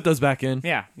 You can put those back in.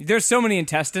 Yeah. There's so many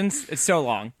intestines. It's so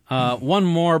long. One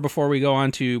more before we go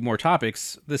on to more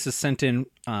topics. This is sent in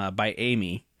by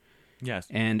Amy, Yes.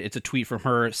 and it's a tweet from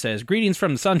her. It says, "Greetings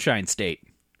from the Sunshine State."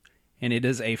 And it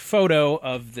is a photo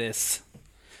of this,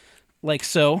 like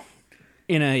so,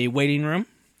 in a waiting room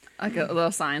Like a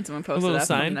little sign someone posted little up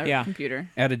sign, on their yeah. computer.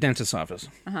 at a dentist's office.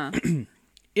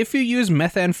 If you use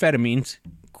methamphetamines,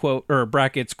 quote, or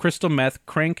brackets, crystal meth,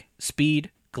 crank, speed,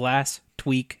 glass,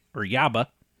 tweak, or yaba,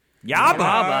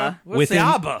 Yaba. What's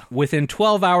yaba? within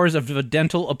 12 hours of a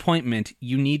dental appointment,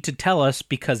 you need to tell us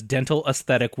because dental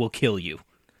aesthetic will kill you.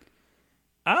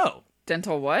 Oh,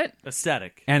 Dental what?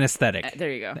 aesthetic. Anesthetic.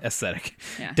 There you go. Aesthetic.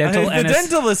 Yeah. Dental the anes-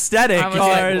 dental aesthetic I was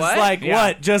like, are what? like Yeah.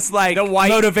 what? Just like The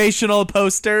white- motivational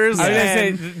posters. I was gonna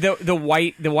and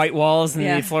say the white walls and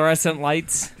Yeah. the fluorescent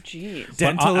lights. Jeez. But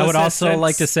dental I would also assistants.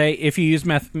 like to say, if you use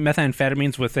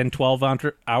methamphetamines within 12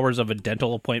 hours of a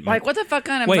dental appointment, Like, what the fuck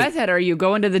kind of Wait. meth head are you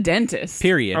going to the dentist?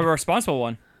 period, A responsible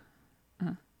one.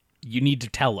 you need to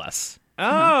tell us.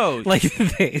 Oh, Like,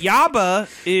 they, Yaba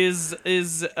is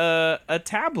a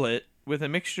tablet with a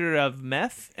mixture of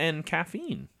meth and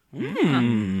caffeine.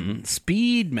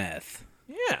 speed meth.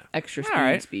 Yeah. Extra All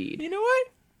right. speed. You know what?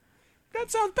 that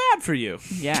sounds bad for you.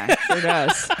 Yeah, it sure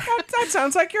does. That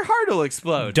sounds like your heart will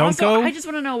explode. Don't Also, go. I just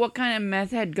want to know what kind of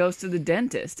meth head goes to the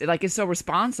dentist. It, like, is so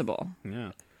responsible.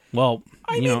 Yeah. Well,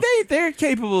 I you mean, know, they're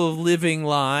capable of living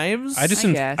lives. I just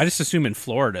guess. assume in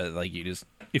Florida, like you just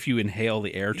if you inhale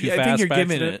the air too Yeah, I fast, think you're by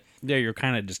giving accident, it. Yeah, you're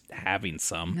kind of just having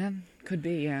some. Yeah, could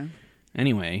be, yeah.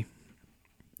 Anyway,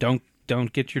 don't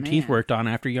get your teeth Man. worked on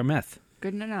after your meth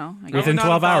Good to know. I guess. within not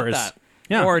 12 about hours. that.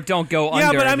 Yeah. Or don't go under.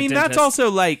 Yeah, but I the mean that's dentist.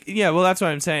 also like well that's what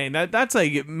I'm saying. That's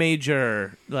like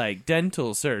major like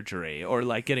dental surgery or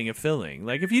like getting a filling.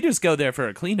 Like if you just go there for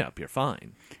a cleanup, you're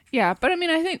fine. Yeah, but I mean,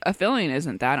 I think a filling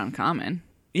isn't that uncommon.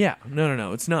 Yeah,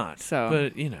 no, it's not. So-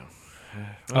 but you know,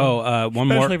 one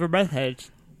especially more for breath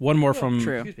heads. from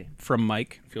True. from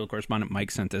Mike, field correspondent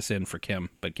Mike sent this in for Kim,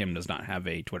 but Kim does not have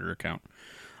a Twitter account.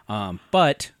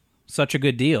 But such a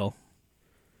good deal.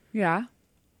 Yeah.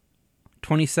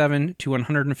 $27 to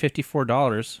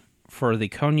 $154 for the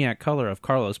cognac color of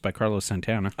Carlos by Carlos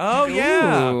Santana. oh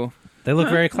yeah, Ooh. They look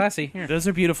very classy. Here. those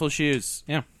are beautiful shoes.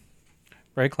 Yeah.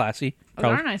 Very classy. Those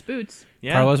are nice boots.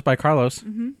 Yeah, Carlos by Carlos.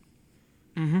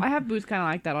 I have boots kind of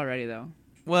like that already, though.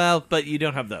 well, but you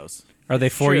don't have those. Are they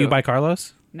for you True. by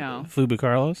Carlos? No, Fubu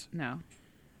Carlos? no.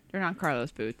 They're not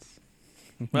Carlos boots.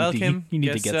 Well, You- Kim, you need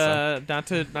to guess, get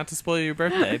some. not to spoil your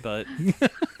birthday, but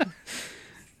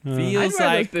I'd feels wear those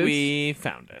like boots. we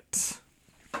found it.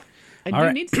 I All do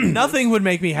right. need some Nothing would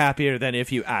make me happier than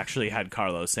if you actually had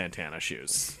Carlos Santana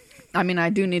shoes. I mean, I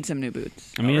do need some new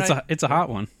boots. I mean, All right. it's a hot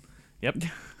one. Yep.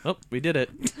 Oh, we did it.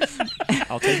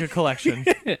 I'll take a collection.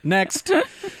 Next. Set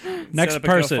Next up a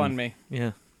person. GoFundMe.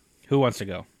 Yeah. Who wants to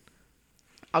go?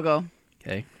 I'll go.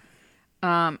 Okay.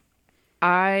 I've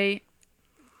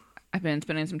been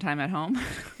spending some time at home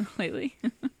lately.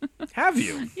 Have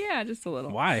you? Yeah, just a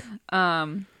little. Why?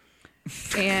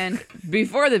 And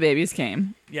before the babies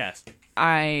came, Yes.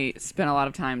 I spent a lot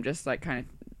of time just like kind of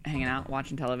hanging out,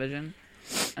 watching television,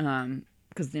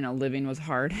 because living was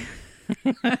hard.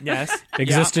 Yes.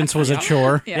 Existence was a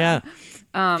chore. Yeah.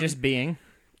 Just being.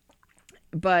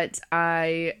 But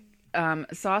I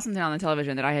saw something on the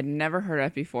television that I had never heard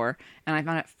of before, and I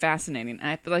found it fascinating. And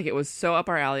I feel like it was so up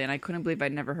our alley, and I couldn't believe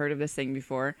I'd never heard of this thing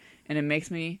before, and it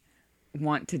makes me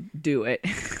want to do it.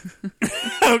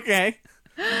 Okay.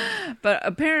 But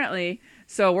apparently,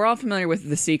 so we're all familiar with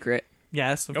The Secret,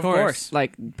 Yes, of Of course. course.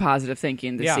 like positive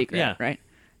thinking, The Yeah, Secret, yeah. right?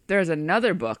 There's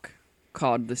another book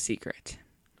called The Secret.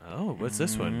 Oh, what's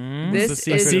this one? This What's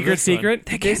the is- of Secret, this one? secret.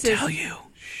 They This can't is- tell you.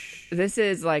 This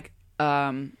is like,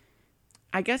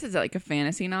 I guess it's like a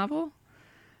fantasy novel,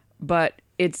 but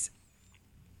it's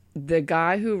the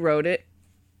guy who wrote it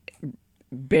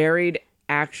buried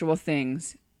actual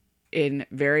things in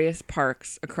various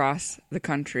parks across the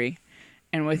country.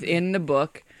 And within the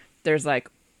book, there's like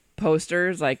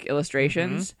posters, like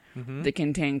illustrations that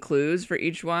contain clues for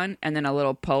each one, and then a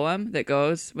little poem that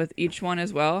goes with each one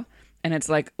as well. And it's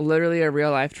like literally a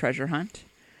real life treasure hunt.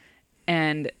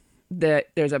 And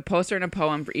there's a poster and a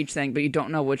poem for each thing, but you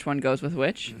don't know which one goes with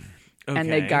which.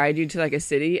 And they Okay. guide you to like a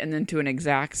city and then to an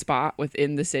exact spot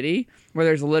within the city where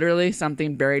there's literally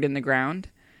something buried in the ground.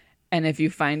 And if you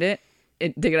find it,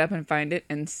 dig it up and find it,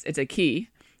 and it's a key,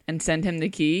 and send him the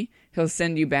key, he'll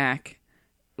send you back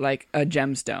like a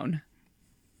gemstone.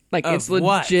 Like Of it's what?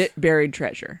 legit buried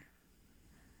treasure.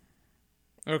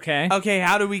 Okay. Okay,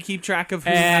 how do we keep track of who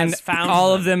And has found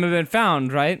all of them have been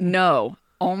found, right? No,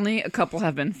 only a couple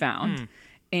have been found.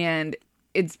 And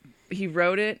he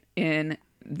wrote it in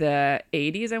the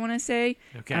 80s, I want to say.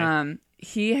 Okay.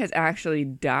 He has actually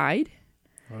died.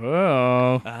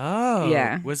 Oh. Oh.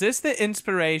 Yeah. Was this the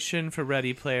inspiration for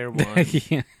Ready Player One?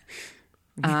 Yeah.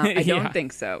 I Yeah. don't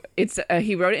think so. It's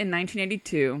he wrote it in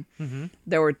 1982.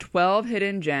 There were 12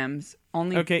 hidden gems.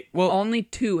 Okay, well- only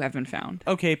 2 have been found.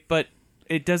 Okay, but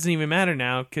it doesn't even matter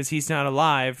now because he's not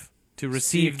alive to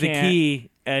receive the can't- key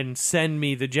and send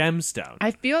me the gemstone.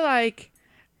 I feel like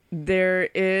there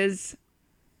is.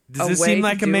 Does a this way seem to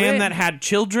like a do man it? that had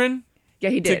children Yeah,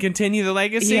 he to did. continue the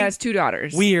legacy? He has 2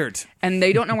 daughters. Weird. And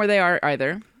they don't know where they are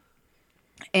either.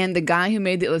 And the guy who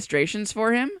made the illustrations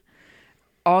for him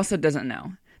also doesn't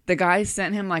know. The guy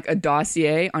sent him like a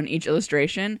dossier on each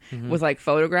illustration with like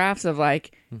photographs of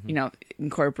like,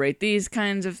 incorporate these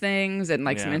kinds of things and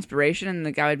like some Yeah. inspiration, and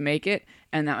the guy would make it,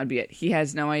 and that would be it. He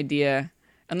has no idea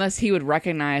unless he would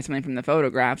recognize something from the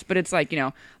photographs. But it's like,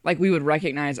 like we would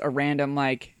recognize a random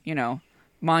like,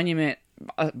 monument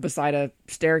beside a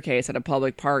staircase at a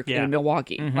public park Yeah. in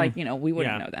Milwaukee. Like, we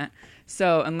wouldn't Yeah. know that.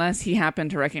 So unless he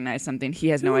happened to recognize something, he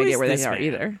has no Who idea is where this they are man?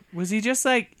 either. Was he just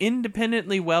like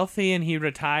independently wealthy and he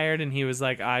retired and he was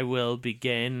like, I will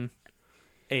begin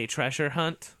a treasure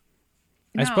hunt?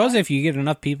 I suppose if you get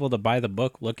enough people to buy the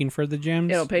book looking for the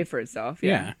gems, it'll pay for itself.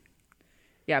 Yeah.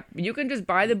 Yeah, you can just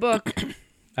buy the book At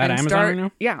and Amazon start, right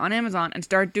now? Yeah, on Amazon, and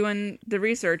start doing the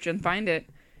research and find it.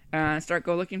 Start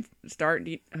go looking. Start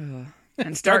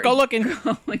go looking.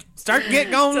 Start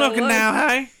going looking look. now,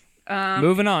 hey?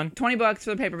 Moving on. $20 for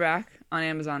the paperback on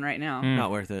Amazon right now.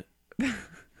 Not worth it.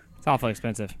 It's awfully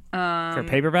expensive. For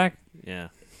paperback? Yeah.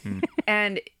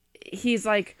 And he's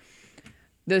like,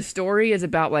 the story is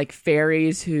about like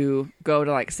fairies who go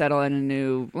to like settle in a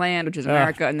new land, which is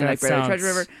America, and then like that bury the treasure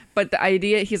sounds river. But the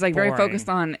idea, he's like very boring. focused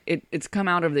on it. It's come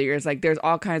out over the years. Like there's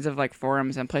all kinds of like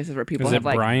forums and places where people Is it have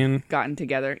like Brian gotten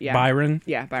together. Yeah, Byron?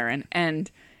 Yeah, Byron, and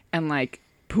like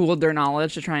pooled their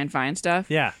knowledge to try and find stuff.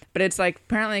 Yeah. But it's like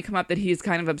apparently come up that he's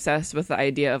kind of obsessed with the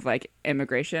idea of like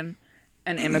immigration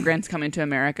and immigrants coming to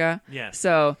America. Yes.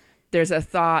 So there's a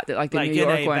thought that like the Like New in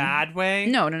York a one. bad way?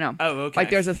 No. Oh, okay. Like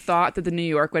there's a thought that the New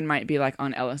York one might be like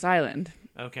on Ellis Island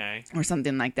Okay. or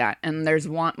something like that. And there's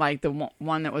one like the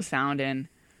one that was found in,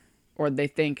 or they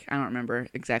think, I don't remember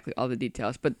exactly all the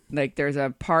details, but like there's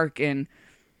a park in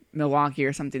Milwaukee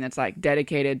or something that's like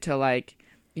dedicated to like,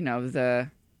 you know, the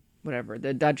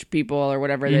Dutch people or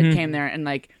whatever that came there, and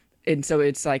like, and so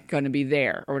it's like going to be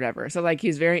there or whatever. So like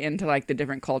he's very into like the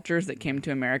different cultures that came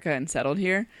to America and settled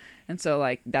here. And so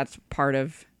like that's part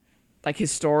of like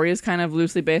his story is kind of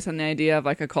loosely based on the idea of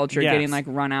like a culture Yes. getting like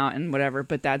run out and whatever,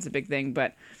 but that's a big thing.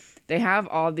 But they have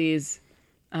all these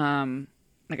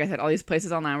like I said, all these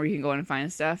places online where you can go and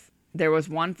find stuff. There was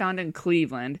one found in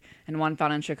Cleveland and one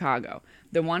found in Chicago.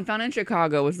 The one found in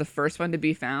Chicago was the first one to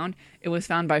be found. It was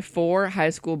found by 4 high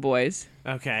school boys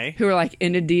Okay. who were like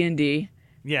into D&D.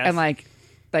 Yes. And like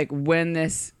when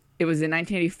it was in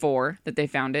 1984 that they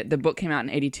found it. The book came out in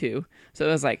 82. So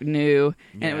it was like new,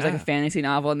 and it was like a Yeah. fantasy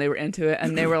novel, and they were into it,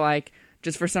 and they were like,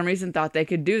 just for some reason thought they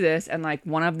could do this. And like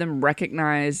one of them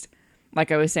recognized,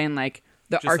 like I was saying, like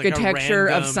the Just like a architecture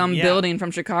of random- some yeah. building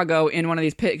from Chicago in one of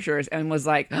these pictures, and was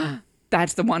like,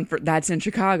 that's the one that's in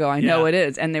Chicago. I know Yeah. it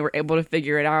is. And they were able to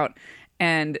figure it out.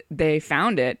 And they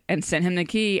found it and sent him the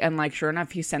key. And like, sure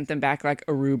enough, he sent them back like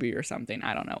a ruby or something.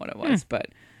 I don't know what it was, but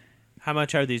How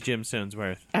much are these gemstones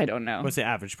worth? I don't know. What's the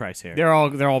average price here? They're all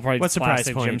probably What's the price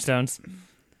plastic point? gemstones.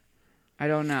 I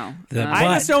don't know.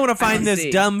 I just don't want to find this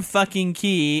see. dumb fucking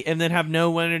key and then have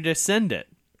no one to send it.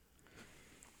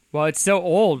 Well, it's so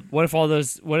old. What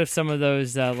if some of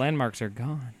those landmarks are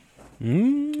gone?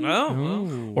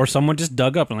 Oh. Or someone just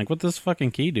dug up and like, what's this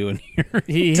fucking key doing here?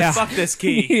 Yeah. Fuck this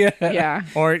key. yeah. Yeah.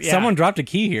 Or yeah. Someone dropped a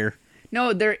key here.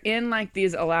 No, they're in like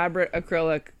these elaborate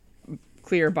acrylic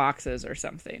clear boxes or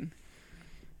something.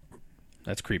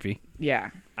 That's creepy. Yeah.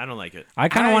 I don't like it. I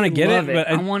kind of want to get it, love but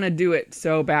I want to do it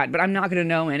so bad, but I'm not going to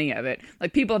know any of it.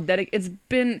 Like people have it's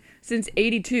been since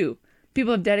 82.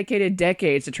 People have dedicated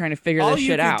decades to trying to figure All this you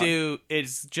shit could out. do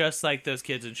is just like those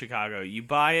kids in Chicago. You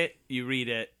buy it, you read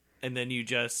it, and then you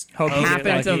just Hope hope happen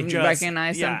that to you just-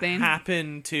 recognize something?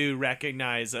 Happen to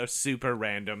recognize a super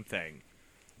random thing.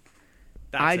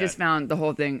 That's I it. just found the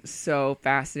whole thing so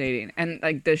fascinating. And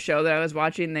like the show that I was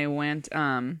watching, they went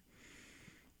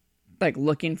like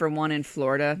looking for one in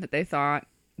Florida that they thought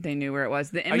they knew where it was.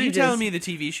 The Are images, you telling me the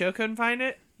TV show couldn't find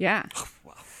it? Yeah.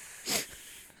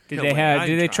 Did No they way, have? I'm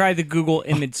Did they trying. try the Google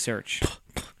image search?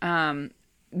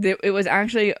 It was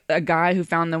actually a guy who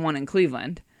found the one in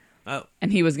Cleveland. Oh.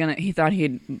 And he thought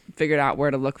he'd figured out where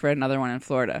to look for another one in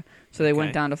Florida. So they went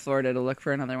Okay. down to Florida to look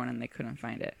for another one, and they couldn't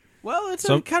find it. Well, it's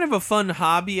So- kind of a fun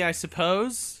hobby, I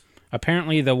suppose.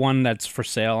 apparently the one that's for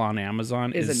sale on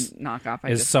Amazon Is a knockoff.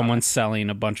 I is just saw someone it. selling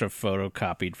a bunch of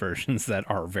photocopied versions that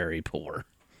are very poor.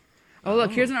 Oh,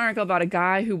 look, here's an article about a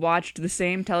guy who watched the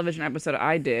same television episode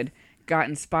I did, got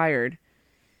inspired,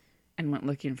 and went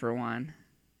looking for one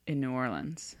in New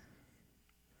Orleans.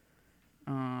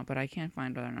 But I can't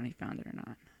find whether or not he found it or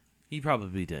not. He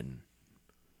probably didn't.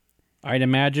 I'd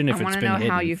imagine if I it's wanna been know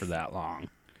how hidden you for that long.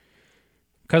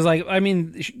 Because, like, I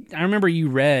mean, I remember you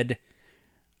read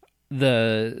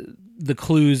the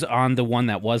clues on the one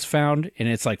that was found, and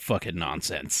it's like fucking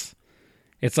nonsense.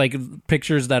 It's like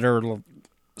pictures that are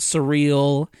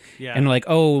surreal, Yeah. and like,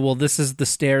 oh, well, this is the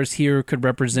stairs here could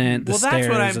represent the Well, stairs. that's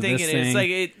what I'm of thinking. This It's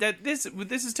thing. like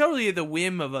this is totally the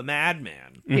whim of a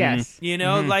madman. Yes. You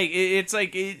know, like it's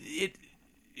like it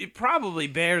probably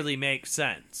barely makes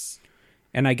sense.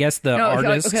 And I guess the No,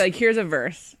 artist. okay, like here's a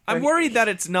verse. I'm worried that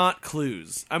it's not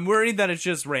clues. I'm worried that it's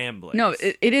just rambling. No,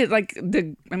 it is like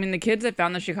the kids that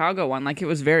found the Chicago one, like it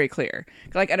was very clear.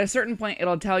 Like at a certain point,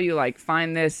 it'll tell you like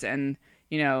find this and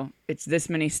you know it's this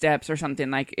many steps or something.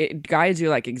 Like it guides you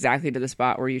like exactly to the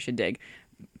spot where you should dig.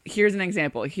 Here's an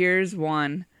example. Here's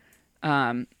one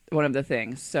of the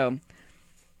things. So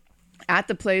At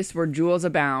the place where jewels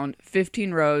abound,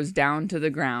 15 rows down to the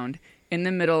ground, in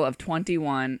the middle of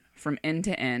 21, from end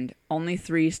to end, only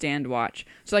 3 stand watch.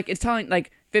 So, like, it's telling,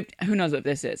 like, 50, who knows what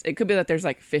this is? It could be that there's,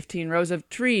 like, 15 rows of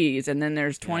trees, and then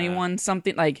there's 21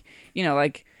 something, like, you know,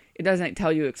 like, it doesn't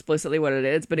tell you explicitly what it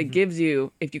is, but it gives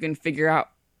you, if you can figure out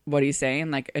what he's saying,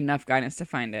 like, enough guidance to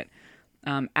find it.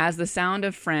 As the sound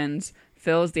of friends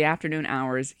fills the afternoon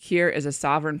hours, here is a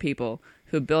sovereign people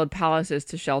who build palaces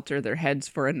to shelter their heads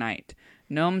for a night.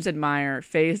 Gnomes admire,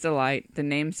 fays delight, the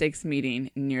namesakes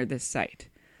meeting near this site.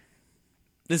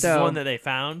 This So- is one that they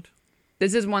found.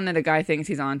 This is one that a guy thinks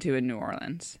he's onto in New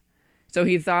Orleans. So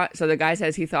the guy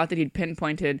says he thought that he'd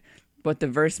pinpointed what the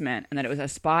verse meant and that it was a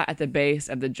spot at the base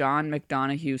of the John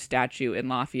McDonough statue in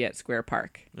Lafayette Square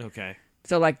Park. Okay.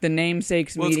 So, like, the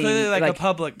namesakes Well, meeting. it's clearly like a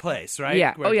public place, right?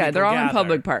 Yeah. Where Oh, yeah. people They're all in gather.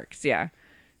 public parks. Yeah.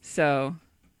 So,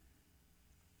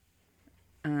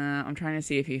 I'm trying to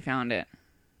see if he found it.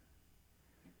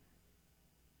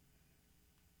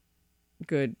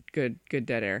 Good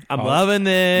dead air. I'm loving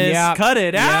this. Yeah. Cut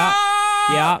it Yeah.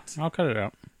 out. Yeah. I'll cut it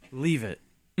out. Leave it.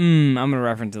 I'm going to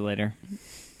reference it later.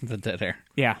 The dead air.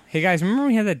 Yeah. Hey, guys, remember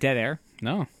we had that dead air?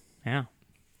 No, Yeah.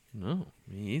 No,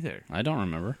 me either. I don't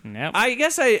remember. Nope. I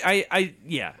guess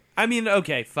yeah. I mean,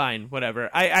 okay, fine, whatever.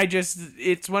 I just,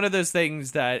 it's one of those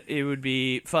things that it would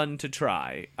be fun to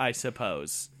try, I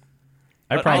suppose.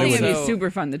 I But I probably think it'd wouldn't. be super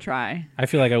fun to try. I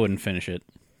feel like I wouldn't finish it.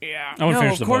 Yeah. I wouldn't No,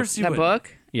 finish of the course you That would.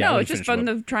 book? Yeah, I No, would it's just finish the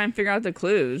fun book. to try and figure out the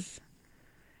clues.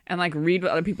 And, like, read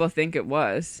what other people think it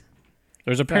was.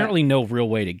 There's apparently no real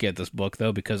way to get this book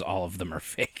though, because all of them are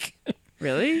fake.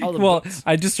 Really? Well,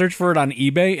 I just searched for it on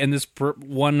eBay, and this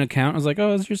one account was like,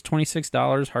 "Oh, it's just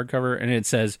 $26 hardcover," and it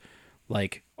says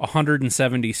like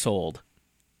 170 sold.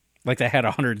 Like they had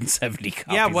 170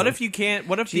 copies. Yeah, what of if you can't?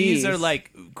 What if these Jeez. are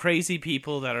like crazy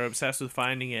people that are obsessed with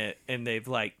finding it, and they've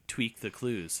like tweaked the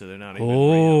clues so they're not even real,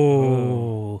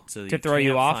 Oh, so To throw you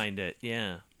can't off? Find it,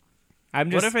 yeah. I'm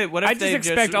just, What if I just they've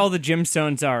expect just- all the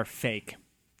gemstones are fake.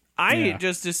 I Yeah.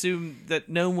 just assume that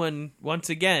no one, once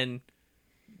again,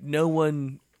 no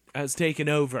one has taken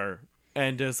over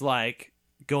and is like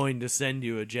going to send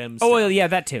you a gemstone. Oh, well, yeah,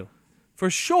 that too. For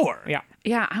sure. Yeah.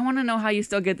 Yeah, I want to know how you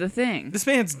still get the thing. This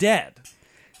man's dead.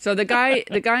 So the guy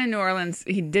in New Orleans,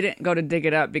 he didn't go to dig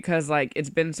it up because, like, it's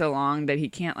been so long that he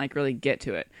can't, like, really get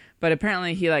to it. But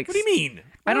apparently he, like... What do you mean?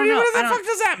 I don't know. What the I don't- fuck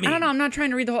does that mean? I don't know. I'm not trying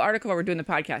to read the whole article while we're doing the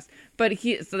podcast. But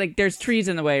so, like, there's trees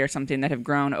in the way or something that have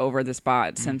grown over the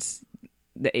spot since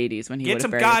the 80s when he Get would have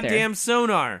some buried it there. goddamn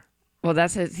sonar. Well,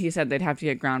 he said they'd have to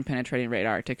get ground penetrating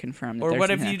radar to confirm that. Or there's what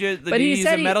if something you there. did? But do you he use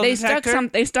said a metal they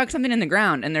detector? stuck something in the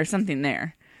ground and there's something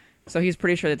there. So he's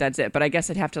pretty sure that that's it. But I guess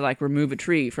they'd have to, like, remove a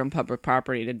tree from public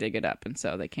property to dig it up, and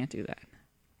so they can't do that.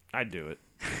 I'd do it.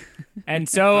 And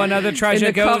so another treasure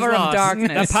the goes cover of lost.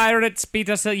 darkness. The pirates beat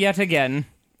us yet again,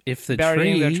 if the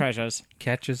burying their tree treasures.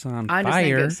 catches on I just think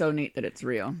fire, it's so neat that it's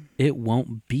real. it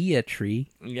won't be a tree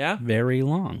Yeah, very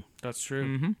long. that's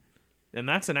true. And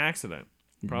that's an accident.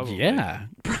 Probably. Yeah,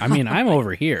 I mean, I'm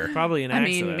over here. Probably an I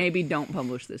accident. mean, maybe don't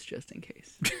publish this just in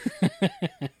case.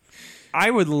 I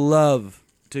would love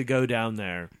to go down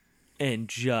there and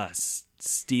just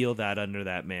steal that under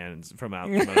that man's from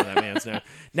under that man's nose.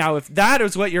 Now, if that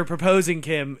is what you're proposing,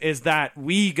 Kim, is that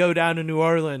we go down to New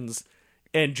Orleans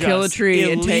and just Kill a tree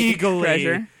and illegally, take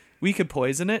treasure. we could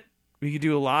poison it. We could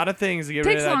do a lot of things to get It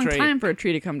rid takes of a that long tree. time for a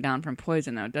tree to come down from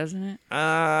poison, though, doesn't it?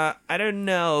 I don't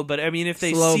know, but I mean, if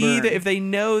they Slow see burn. that, if they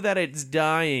know that it's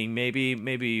dying, maybe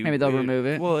they'll remove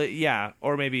it. Well, yeah,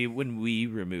 or maybe when we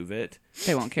remove it,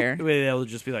 They won't care. they'll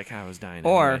just be like, "I was dying."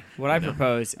 Or anyway." what I You know?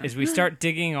 propose is we start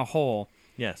digging a hole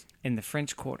Yes. in the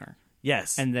French Quarter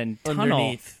Yes. and then tunnel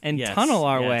Underneath. and Yes. tunnel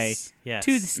our Yes. way Yes.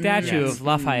 to the statue Yes. of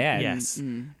Lafayette. Yes.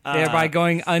 Thereby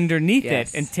going underneath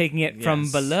Yes. it and taking it from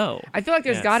Yes. below. I feel like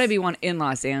there's Yes. got to be one in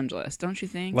Los Angeles, don't you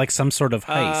think? Like some sort of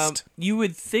heist. You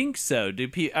would think so.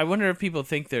 I wonder if people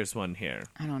think there's one here.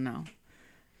 I don't know.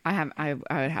 I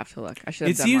would have to look. I should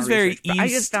have It done seems more very research, but I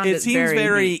just east. found It seems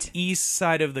very neat. east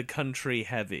side of the country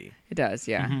heavy. It does,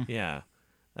 yeah. Yeah.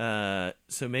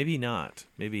 So maybe not.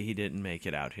 Maybe he didn't make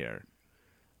it out here.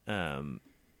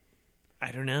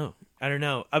 I don't know.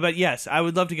 But yes, I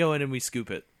would love to go in and we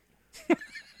scoop it.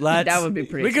 That would be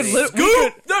pretty. We could sweet.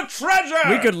 Scoop the treasure.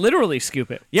 We could literally scoop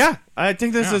it. Yeah, I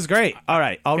think this is great. All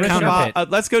right, I'll rent a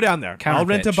Counterpit. let's go down there. I'll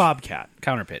rent a Counterpitch. bobcat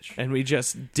Counterpitch. and we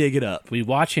just dig it up. We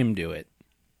watch him do it,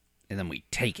 and then we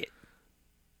take it.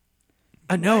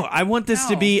 No, I want this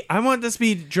to No. be. I want this to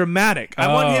be dramatic. I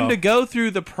want him Oh. to go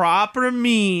through the proper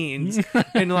means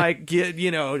and like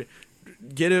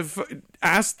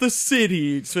ask the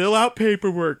city, fill out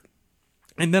paperwork,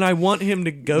 and then I want him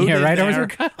to go. Yeah, to right, there. Arthur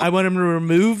Kyle. I want him to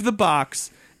remove the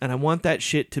box and I want that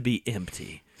shit to be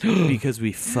empty because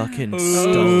we fucking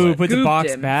stole it. Put the Scooped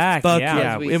box him. back. Fuck yeah.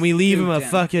 yeah. We And we leave him a scooped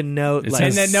him. fucking note. It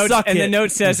Like, says- And suck it. the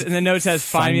note says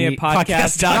find me at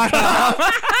podcast.com.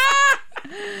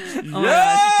 Oh my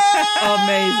gosh.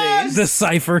 Amazing. The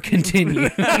cipher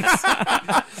continues.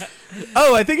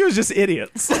 Oh, I think it was just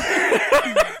idiots.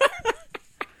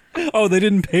 Oh, they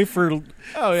didn't pay for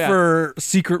Oh,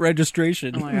 secret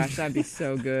registration. Oh my gosh, that'd be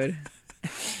so good.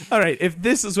 All right, if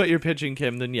this is what you're pitching,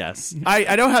 Kim, then yes.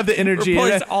 I don't have the energy.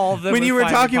 Replace all of them When with you were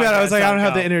Find Me talking about it, I was like, I don't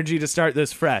have the podcast.com. energy to start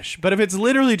this fresh. But if it's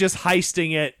literally just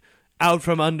heisting it out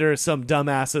from under some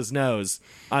dumbass's nose,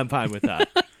 I'm fine with that.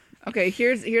 Okay,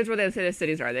 here's where they say the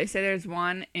cities are. They say there's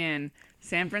one in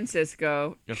San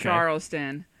Francisco,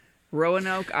 Charleston,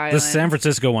 Roanoke Island, The San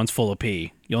Francisco one's full of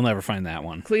pee. You'll never find that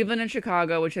one. Cleveland and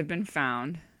Chicago, which have been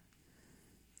found.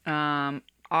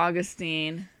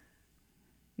 Augustine,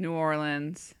 New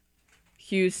Orleans,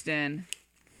 Houston,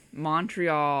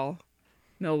 Montreal,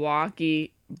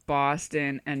 Milwaukee,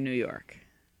 Boston, and New York.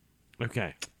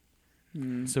 Okay.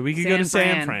 So we could go to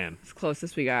San Fran. It's the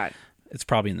closest we got. It's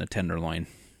probably in the Tenderloin.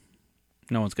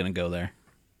 No one's going to go there.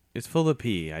 It's full of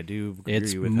pee. I do agree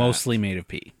It's with mostly made of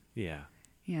pee that. Yeah.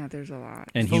 Yeah, there's a lot.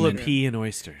 and Full human of pee and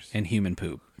oysters. and human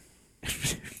poop.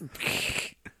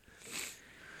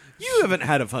 You haven't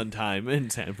had a fun time in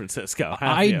San Francisco,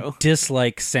 have I you?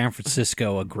 dislike San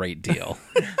Francisco a great deal.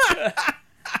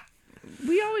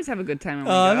 We always have a good time when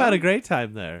we I've go. had a great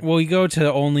time there. Well, we go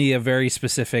to only a very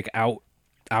specific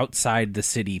outside the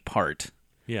city part.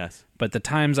 Yes. But the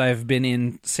times I've been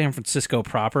in San Francisco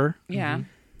proper, Yeah.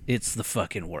 it's the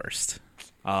fucking worst.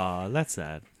 That's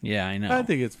sad. Yeah, I know. I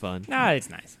think it's fun. Nah, it's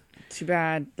nice. Too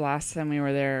bad last time we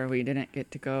were there, we didn't get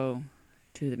to go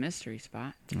to the mystery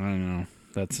spot. I don't know.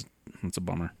 That's a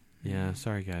bummer. Yeah,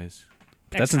 sorry, guys.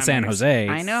 But that's in Next San time, Jose.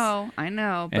 I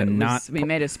know, but And not- we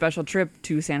made a special trip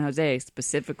to San Jose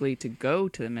specifically to go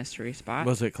to the mystery spot.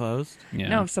 Was it closed? Yeah.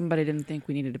 No, somebody didn't think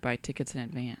we needed to buy tickets in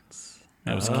advance.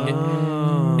 It was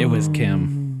Kim. It was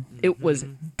Kim. It was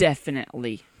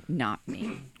definitely not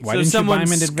me. Why so didn't you someone buy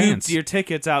them in scooped advance? your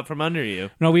tickets out from under you.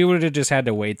 No, we would have just had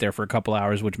to wait there for a couple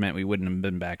hours, which meant we wouldn't have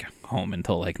been back home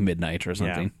until like midnight or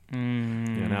something. Yeah,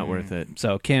 not worth it.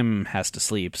 So Kim has to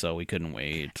sleep, so we couldn't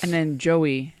wait. And then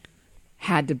Joey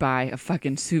had to buy a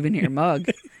fucking souvenir mug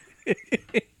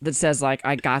that says like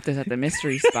I got this at the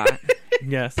mystery spot.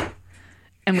 Yes.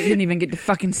 And we didn't even get to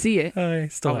fucking see it. I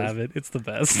still Always. have it. It's the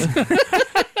best.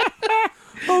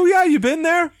 Oh, yeah, you been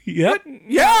there? Yep.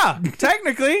 Yeah,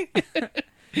 technically. Went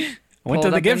to Pulled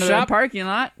the up gift into shop. parking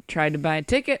lot, tried to buy a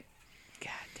ticket.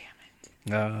 God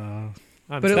damn it.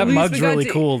 I'm But sorry. at That least mug's we got really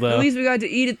to- cool, though. At least we got to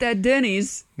eat at that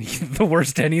Denny's. The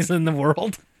worst Denny's in the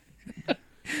world.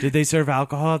 Did they serve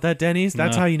alcohol at that Denny's?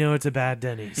 That's No. how you know it's a bad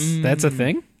Denny's. That's a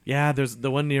thing? Yeah, there's the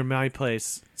one near my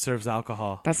place serves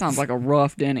alcohol. That sounds like a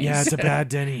rough Denny's. Yeah, it's a bad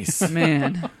Denny's.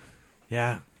 Man.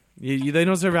 Yeah, they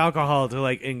don't serve alcohol to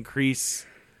like increase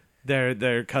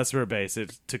their customer base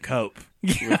to cope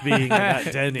with being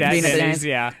at Denny's. That Being a is, Denny's.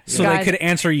 yeah. So Guys- they could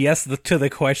answer yes to the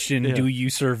question, Yeah. do you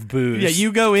serve booze? Yeah,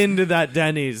 you go into that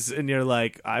Denny's and you're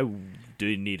like, I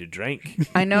do need a drink.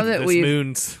 I know that This we've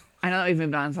moon's.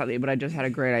 moved on slightly, but I just had a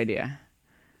great idea.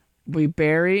 We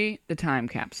bury the time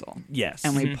capsule Yes.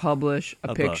 and we publish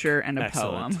a A picture book. and a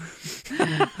Excellent.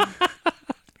 poem.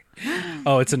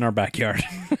 Oh, it's in our backyard.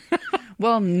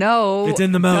 Well, no. It's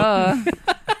in the moat.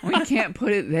 duh. We can't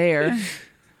put it there.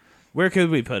 Where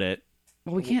could we put it?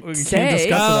 Well, we can't We can't say. discuss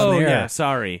it on Oh, the air. yeah,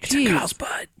 sorry. Jeez.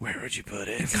 butt. Where would you put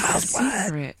it? It's a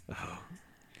secret.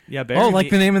 Yeah, bury Oh, like me-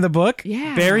 the name of the book?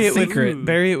 Yeah. bury it Secret. with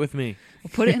bury it with me.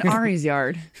 We'll put it in Ari's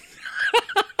yard.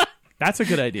 That's a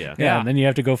good idea. Yeah, and then you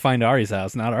have to go find Ari's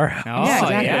house, not our house. Oh, Yeah,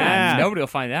 exactly. Yeah. Nobody will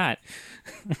find that.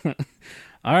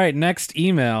 All right, next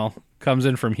email comes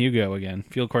in from Hugo again.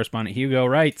 Field correspondent Hugo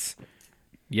writes,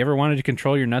 you ever wanted to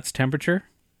control your nuts temperature?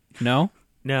 No?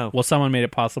 No. Well, someone made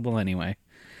it possible anyway.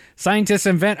 Scientists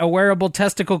invent a wearable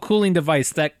testicle cooling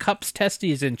device that cups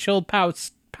testes in chilled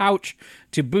pouch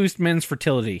to boost men's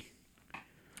fertility.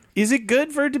 Is it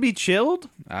good for it to be chilled?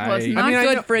 Well, it's I not mean, I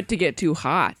good know- for it to get too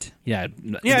hot. yeah,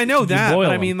 Yeah, I know you that. boil But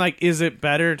I them. mean, like, is it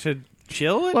better to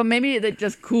chill it? Well, maybe it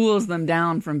just cools them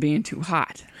down from being too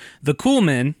hot. The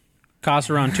Coolman costs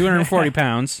around 240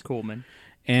 pounds Cool, man.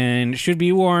 and should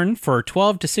be worn for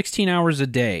 12 to 16 hours a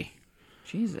day.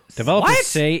 Jesus. Developers What?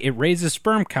 say it raises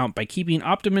sperm count by keeping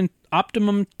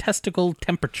optimum testicle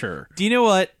temperature. Do you know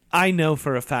what? I know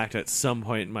for a fact at some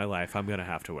point in my life I'm going to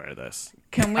have to wear this.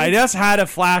 Can we? I just had a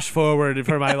flash forward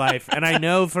for my life, and I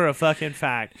know for a fucking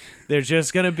fact there's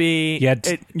just going to be... Yeah,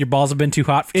 your balls have been too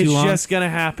hot for it's too long. just going to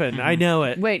happen. I know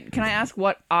it. Wait, can I ask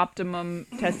what optimum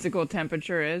testicle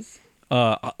temperature is?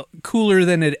 cooler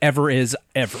than it ever is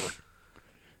ever.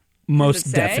 Most it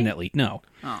say? definitely. No.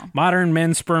 Oh. Modern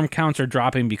men's sperm counts are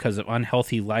dropping because of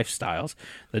unhealthy lifestyles.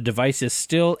 The device is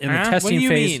still in the What testing do you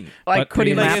phase. mean? Like but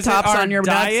putting creating- Like, is it laptops our on your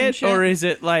nuts and diet, shit? or is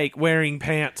it like wearing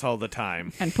pants all the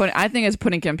time? And I think it's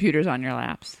putting computers on your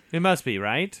laps. It must be,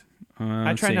 right? I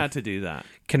let's try see. not to do that.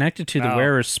 Connected to the No.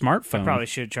 wearer's smartphone Probably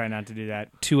should try not to do that.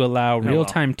 to allow well.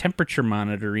 real-time temperature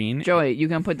monitoring. Joey, you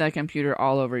can put that computer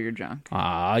all over your junk.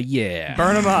 Ah, yeah.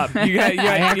 Burn them up. You got.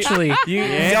 I actually, You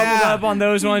Yeah. doubled up on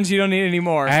those ones. You don't need any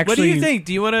more. actually, What do you think?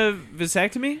 Do you want a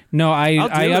vasectomy? No, I'll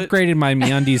do I it. upgraded my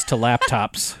MeUndies to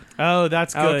laptops. Oh,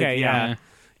 that's good. Okay, yeah.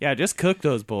 Yeah, just cook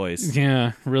those boys.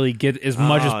 Yeah, really get as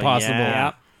much as Oh, possible.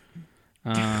 yeah.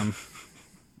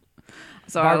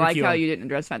 So I like Barbecue how 'em. you didn't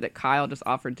address the fact that Kyle just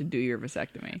offered to do your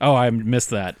vasectomy. Oh, I missed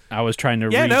that. I was trying to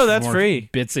Yeah, read no, that's more free.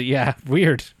 bits of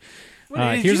weird. You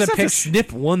Here's just a have to pic.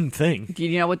 snip one thing. Do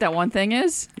you know what that one thing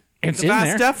is? It's The in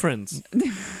vas there. deferens.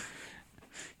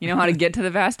 You know how to get to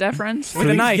the vas deferens? with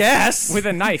a knife. Yes. With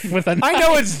a knife. With a I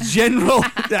know its general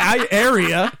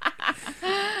area.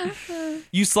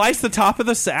 You slice the top of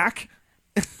the sack.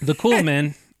 The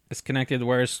Coolman is connected to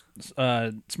wearer's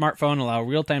smartphone, allow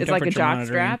real-time It's like temperature a jock monitoring.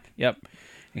 strap? Yep.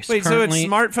 It's Wait, so currently-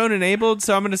 it's smartphone enabled,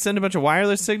 so I'm going to send a bunch of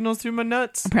wireless signals through my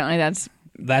nuts? Apparently that's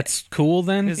That's cool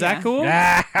then? Is Yeah. that cool?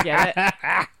 get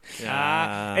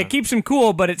it. It keeps them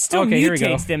cool, but it still Okay, here we go.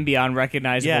 mutates them beyond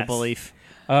recognizable Yes. belief.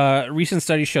 Recent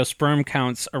studies show sperm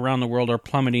counts around the world are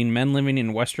plummeting. Men living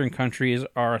in Western countries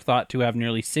are thought to have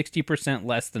nearly 60%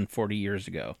 less than 40 years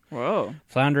ago. Whoa.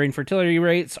 Floundering fertility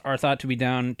rates are thought to be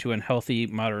down to unhealthy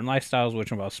modern lifestyles,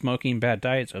 which involve smoking, bad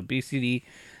diets, obesity,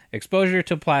 exposure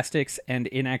to plastics, and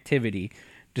inactivity.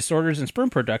 Disorders in sperm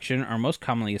production are most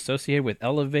commonly associated with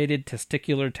elevated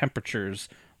testicular temperatures,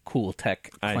 Cool Tech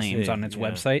I claims see, on its yeah.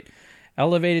 website.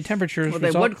 Elevated temperatures Well, they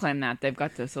result- would claim that. They've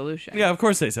got the solution. Yeah, of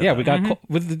course they said Yeah, that. we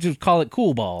got just call it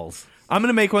cool balls. I'm going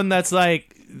to make one that's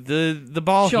like the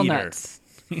ball Chill heater. nuts.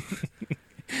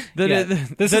 Yeah,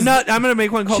 this The is- nut. I'm going to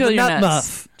make one called Chill the your nut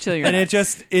nuts. muff. Chill your And nuts. it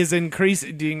just is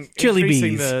increasing Chili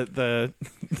increasing bees. the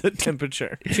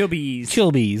temperature. Chilbies.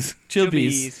 Chill bees.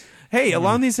 Chilbies. Hey,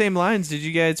 along these same lines, did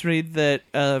you guys read that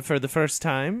for the first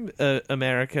time,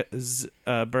 America's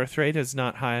birth rate is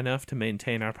not high enough to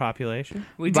maintain our population?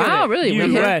 We did Wow, it. really?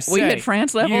 USA. We hit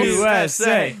France levels?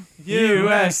 USA.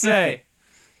 USA.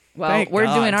 Well, Thank we're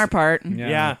God. doing our part.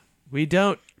 Yeah. We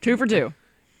don't. 2 for 2.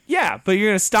 Yeah, but you're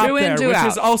going to stop 2 in, there, 2 which out.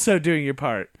 is also doing your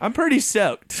part. I'm pretty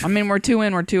stoked. I mean, we're 2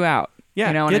 in, we're 2 out. Yeah,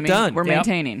 you know what get I mean? done. We're Yep.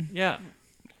 maintaining. Yeah.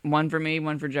 1 for me,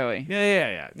 1 for Joey.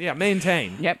 Yeah.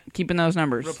 Maintain. Yep, keeping those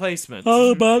numbers. Replacement.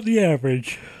 All about the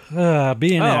average. Being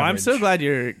average. I'm so glad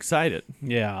you're excited.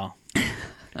 Yeah.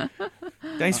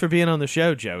 Thanks for being on the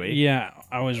show, Joey. Yeah,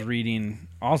 I was reading.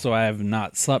 Also, I have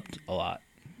not slept a lot.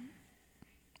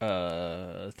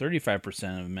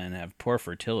 35% of men have poor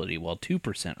fertility, while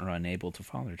 2% are unable to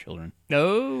father children.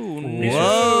 No.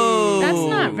 Whoa. That's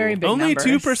not very big Only numbers.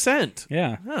 2%.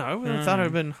 Yeah. Oh, I would have thought it would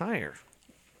have been higher.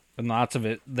 And lots of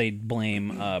it, they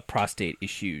blame prostate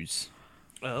issues.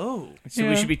 Oh. So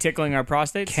we should be tickling our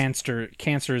prostates?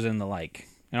 Cancers and the like.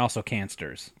 And also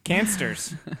cancers.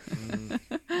 Cansters.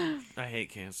 I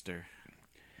hate cancer.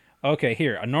 Okay,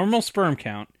 here. A normal sperm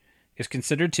count is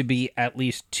considered to be at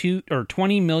least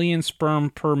 20 million sperm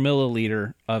per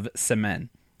milliliter of semen.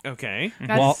 Okay.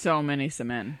 That's Well- so many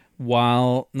cement.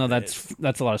 While that's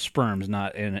a lot of sperms,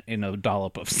 not in a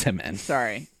dollop of semen.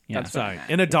 Sorry. Yeah. That's what I Sorry. meant.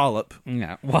 In a dollop.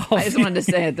 Yeah. While I just wanted to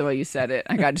say it the way you said it.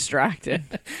 I got distracted.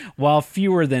 while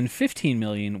fewer than 15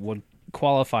 million would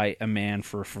qualify a man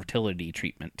for fertility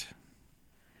treatment.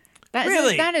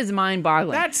 Really? That is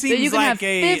mind-boggling. That you seems can like have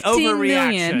a 15 overreaction.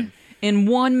 million in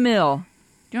 1 mil.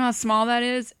 Do you know how small that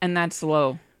is? And that's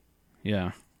low.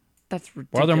 Yeah. That's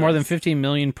ridiculous. While there are more than 15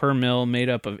 million per mil, made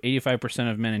up of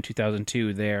 85% of men in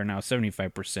 2002, they are now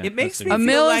 75%. It makes me A feel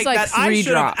mil like is like that I 3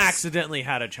 should have drops. accidentally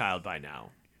had a child by now.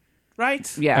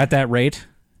 Right? Yeah. At that rate?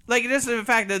 Like, just the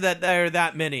fact that there are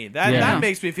that many. That Yeah.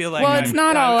 makes me feel like... well, it's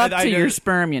not all up to your don't-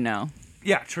 sperm, you know.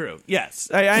 Yeah, true.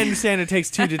 Yes. I understand it takes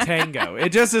 2 to tango. It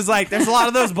just is like, there's a lot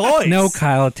of those boys. No,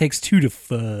 Kyle, it takes 2 to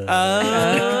fuck.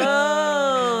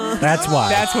 Oh. That's why.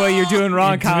 That's what you're doing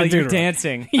wrong, You're Kyle. doing You're wrong.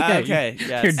 dancing. Yeah, Okay,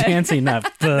 yes. You're dancing up.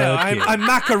 No, I'm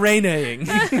Macarenaing.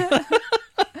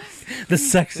 the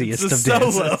sexiest It's a of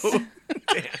dances. solo.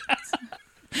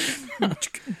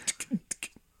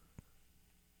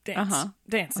 Dance.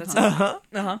 Dance. That's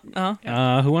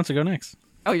Who wants to go next?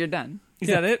 Oh, you're done. Is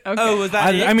that it? Okay. Oh, was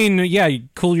that it? I mean, yeah, you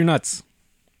cool your nuts.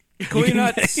 Cool your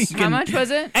nuts. How much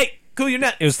was it? Hey, cool your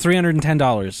nut. It was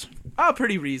 $310.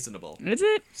 pretty reasonable. Is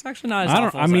it? It's actually not as I don't.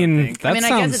 awful I as mean, think. that I mean,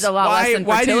 sounds. I guess it's a lot less than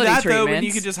Why do fertility that treatments. though when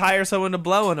you could just hire someone to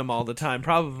blow on them all the time?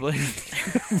 Probably.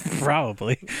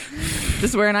 Probably.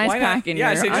 Just wear an ice Why not? pack in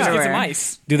Yeah, your so just get underwear. some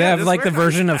ice. Do they Yeah, have just like the wear an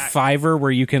version of ice Fiverr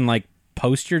where you can like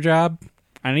post your job?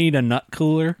 I need a nut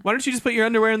cooler. Why don't you just put your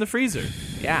underwear in the freezer?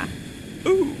 Yeah.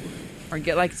 Ooh. Or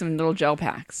get like some little gel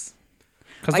packs.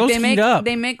 Because Like those they heat make up.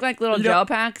 they make like little Yeah. gel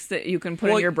packs that you can put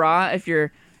Well, in your bra if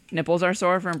your nipples are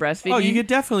sore from breastfeeding. Oh, you could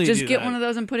definitely just do get that. one of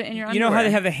those and put it in your You underwear. know how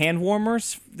they have the hand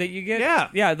warmers that you get? Yeah.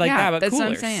 Yeah, like Yeah, that, but that's what I'm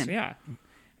coolers. saying. Yeah.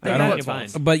 I They don't- look It's fine.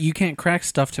 But you can't crack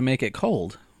stuff to make it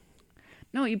cold.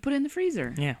 No, you put it in the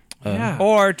freezer. Yeah. Yeah.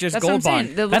 Or just That's what I'm Gold saying.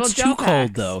 Bond. The little That's gel too cold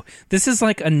packs. though. This is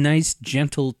like a nice,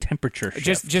 gentle temperature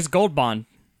shift. Just Gold Bond.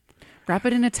 Wrap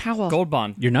it in a towel. Gold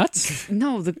Bond. Your nuts?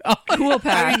 No, the cool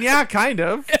pack. I mean, yeah, kind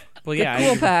of. Well, the yeah.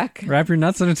 cool pack. Wrap your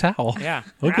nuts in a towel. Yeah.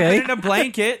 Wrap Okay. it in a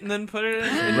blanket and then put it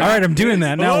in. All right, I'm doing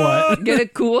that. Now what? Get a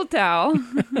cool towel.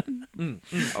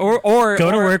 Or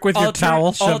Go to work with your altern-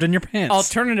 towel shoved al- in your pants.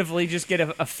 Alternatively, just get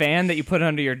a fan that you put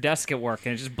under your desk at work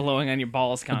and it's just blowing on your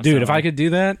balls constantly. Dude, if I could do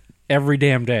that every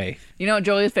damn day. You know what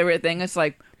Joey's favorite thing is?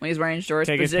 Like when he's wearing shorts,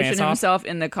 Take his position pants off? himself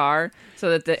in the car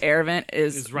so that the air vent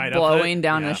is Is right up blowing it?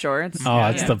 down Yeah. the shorts. Oh,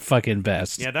 it's Yeah. the fucking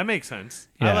best. Yeah, that makes sense.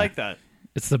 Yeah. I like that.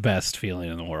 It's the best feeling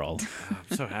in the world.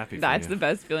 I'm so happy. For That's you. the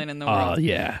best feeling in the Oh, world.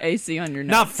 yeah. AC on your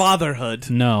Not nuts. fatherhood.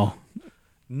 No.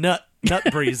 Nut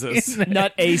breezes.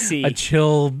 Nut AC. A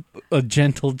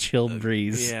gentle chill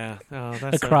breeze. Yeah. Oh,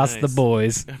 that's so Across the nice.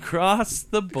 boys. Across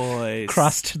the boys.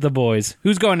 Crossed the boys.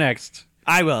 Who's going next?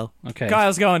 I will. Okay.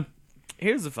 Kyle's going.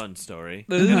 Here's a fun story.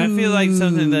 And I feel like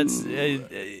something that's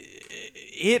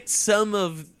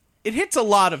it hits a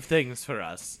lot of things for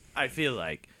us. I feel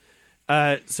like.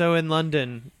 So in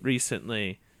London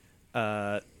recently,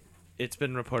 it's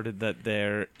been reported that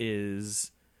there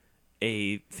is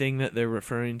a thing that they're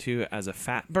referring to as a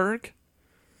fatberg.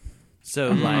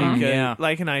 So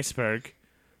like an iceberg,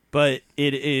 but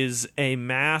it is a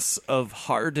mass of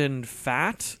hardened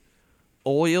fat,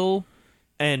 oil,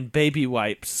 and baby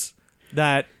wipes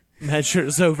that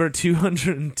measures over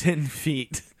 210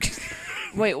 feet.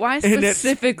 Wait, why And it's-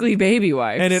 specifically baby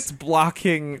wipes? And it's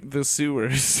blocking the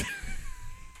sewers.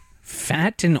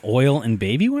 Fat and oil and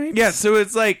baby wipes? Yeah, so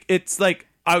it's like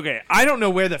okay, I don't know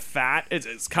where the fat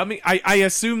is coming. I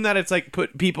assume that it's like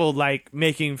people like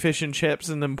making fish and chips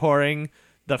and then pouring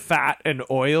the fat and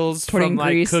oils Putting from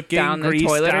like grease cooking down the grease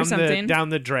toilet or down something? down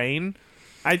the drain.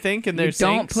 I think in their you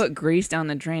don't sinks. put grease down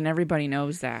the drain. Everybody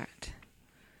knows that.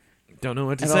 Don't know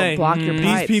what to It'll say. block your These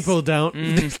pipes. people don't.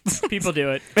 People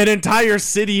do it. An entire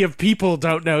city of people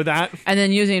don't know that. And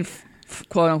then using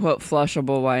quote unquote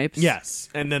flushable wipes. Yes,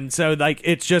 and then so like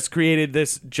it's just created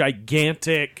this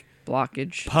gigantic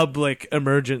Blockage. public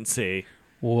emergency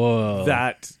Whoa.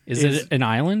 that Is it an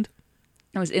island?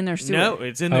 It was in their sewer. No,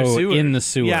 it's in their Oh, sewer. in the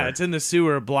sewer. Yeah, it's in the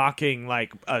sewer, blocking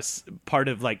like part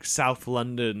of like South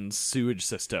London's sewage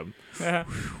system.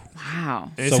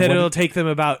 Wow. And it So said what- it'll take them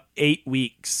about 8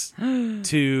 weeks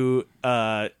to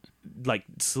like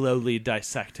slowly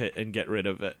dissect it and get rid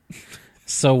of it.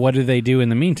 So what do they do in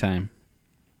the meantime?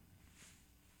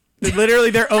 Literally,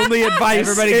 their only advice.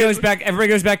 Everybody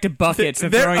goes back to buckets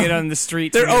and They're- throwing it on the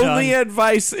streets. Their when you're only done.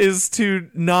 advice is to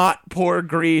not pour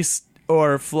grease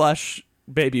or flush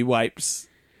baby wipes.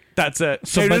 That's it.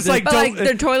 So, They're but just the- like But, don't like,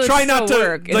 their toilets try not still to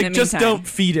work in like the just meantime. don't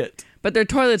feed it. But their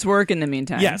toilets work in the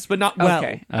meantime. Yes, but not well.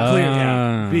 Okay. Clearly,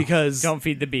 Ah. because Don't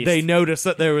feed the beast. they noticed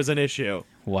that there was an issue.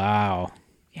 Wow.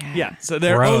 Yeah, so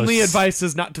their Gross. only advice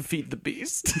is not to feed the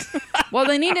beast. Well,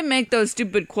 they need to make those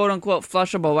stupid quote unquote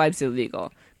flushable wipes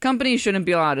illegal. Companies shouldn't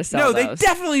be allowed to sell No, those. they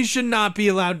definitely should not be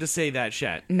allowed to say that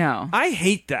shit. No. I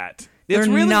hate that. They're It's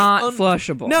really not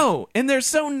flushable. No, and they're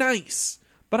so nice.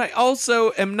 But I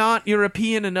also am not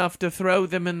European enough to throw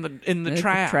them in the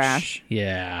trash. Yeah.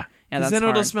 Yeah, Because that's then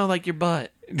it'll hard. smell like your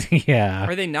butt. Yeah.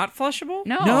 Are they not flushable?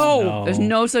 No. No. There's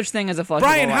no such thing as a flushable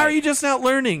Brian, wipe. how are you just not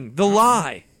learning the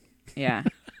lie? Yeah.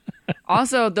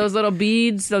 Also, those little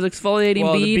beads, those exfoliating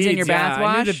Well, the beads in your yeah, I knew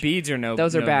bathwash, the beads are no.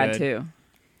 those are no bad good. too.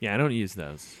 Yeah, I don't use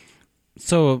those.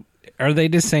 So are they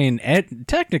just saying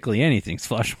technically anything's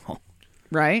flushable?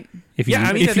 Right? If you, Yeah,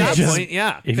 I mean, if at you that just, point,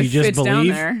 yeah. if It you just fits down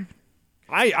believe, there.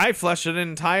 I flushed an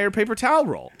entire paper towel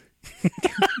roll.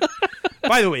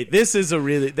 By the way, this is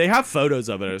they have photos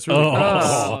of it. It's really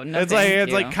Oh, no, it's like thank it's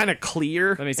you. like kind of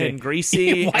clear me see. and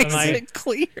greasy. why and is like, it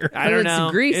clear? I don't Because it's know.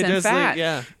 grease It and just, like, fat.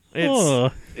 yeah,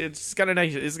 Ugh. it's got a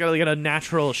nice. It's got like a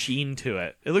natural sheen to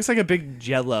it. It looks like a big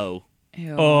Jello,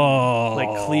 Ew. Oh,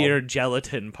 like clear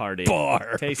gelatin party.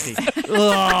 bar. Tasty.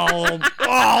 oh,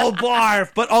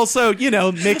 barf! But also,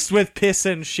 mixed with piss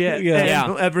and shit Yeah.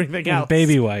 and everything And else.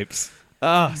 baby wipes.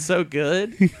 Oh, so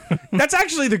good. That's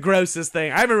actually the grossest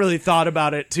thing. I haven't really thought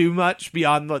about it too much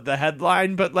beyond the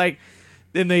headline, but like,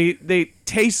 then they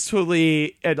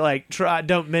tastefully and like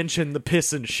don't mention the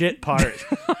piss and shit part,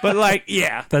 but like,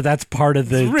 yeah, That's part of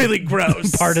the it's really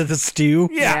gross. part of the stew.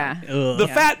 Yeah. Ugh. The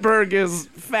Fatberg is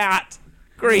fat,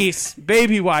 grease,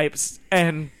 baby wipes,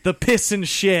 and the piss and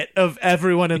shit of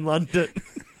everyone in London.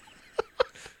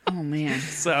 Oh man.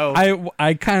 So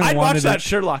I kind of I'd watch wanted that it.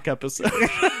 Sherlock episode.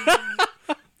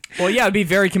 Well, yeah, it'd be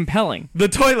very compelling. The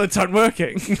toilets aren't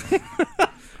working.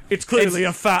 It's clearly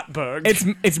a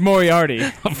Fatberg. It's Moriarty.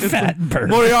 Fat bird.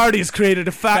 Moriarty's created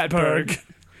a Fatberg.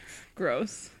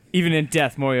 Gross. Even in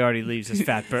death, Moriarty leaves his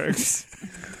fatbergs.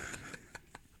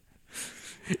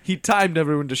 He timed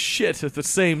everyone to shit at the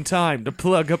same time to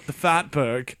plug up the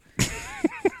Fatberg.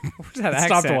 What's that I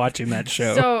stopped accent? watching that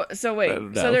show. So wait.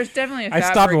 don't know. So there's definitely a I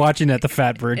stopped Fatberg watching at the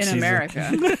Fatberg in season. America.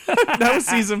 That was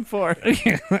season 4.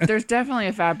 There's definitely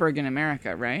a Fatberg in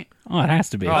America, right? Oh, it has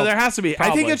to be. Oh, there has to be. I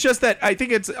think probably. it's just that. I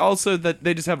think it's also that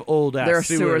they just have old ass Their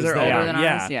sewers are there. older than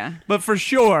ours, yeah. But for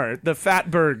sure, the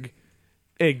Fatberg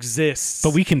exists.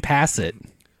 But we can pass it.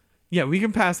 yeah, we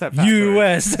can pass that. Fatberg.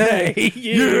 USA,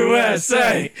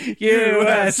 USA,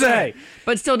 USA.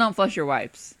 But still, don't flush your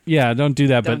wipes. Yeah, don't do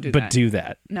that. Don't But do but that. do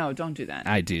that. No, don't do that.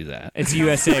 I do that. It's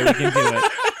USA. We can do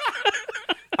it.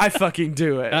 I fucking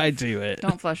do it. I do it.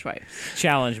 Don't flush wipes.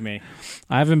 Challenge me.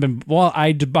 I haven't been. Well,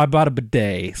 I bought a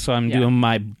bidet, so I'm Yeah. doing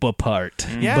my part.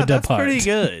 yeah, Bidet that's part. pretty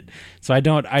good. So I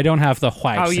don't have the wipes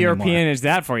How anymore. European is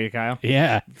that for you, Kyle?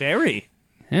 Yeah, Very.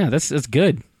 yeah. That's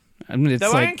good. I mean, it's Though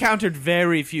I like encountered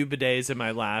very few bidets in my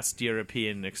last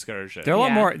European excursion. They're a lot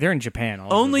Yeah. more. They're in Japan. all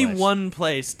over Only the place. one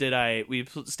place did we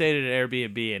stayed at an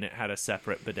Airbnb and it had a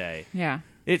separate bidet. Yeah.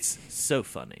 It's so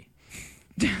funny.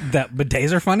 that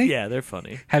bidets are funny. Yeah, they're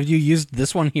funny. Have you used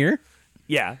this one here?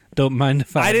 Yeah. Don't mind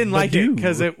if I didn't like it do.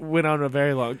 because it went on a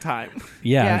very long time.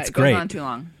 Yeah, it's it great. goes on too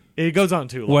long. It goes on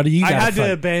too long. What do you I gotta had to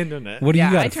fuck- abandon it. What do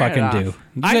Yeah, you I got to turn it fucking do? off.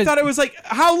 I thought it was like,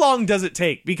 how long does it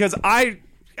take? Because I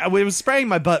was spraying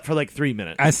my butt for like 3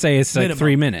 minutes. I say it's like Minimum.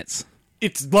 3 minutes.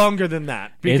 It's longer than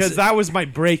that because It's- that was my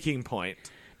breaking point.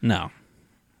 No,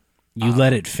 you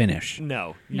let it finish,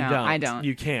 No, you No, don't. I don't.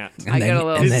 You can't. And I then- get a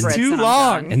little and then- spritz It's too and I'm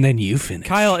long. done. and then you finish.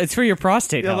 Kyle, it's for your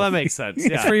prostate Yeah, health. that makes sense.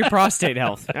 It's for your prostate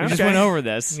health. We just Okay. went over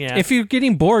this. Yeah. If you're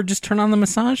getting bored, just turn on the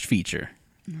massage feature.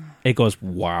 It goes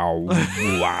wow,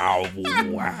 wow,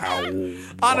 wow.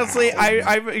 Honestly,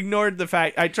 I've ignored the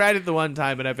fact. I tried it the one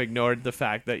time, and I've ignored the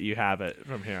fact that you have it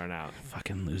from here on out.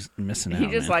 Fucking missing out. He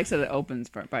just man. likes that it opens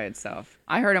by itself.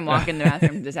 I heard him walk in the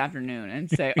bathroom this afternoon and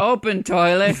say, "Open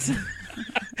toilet."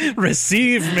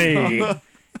 receive me.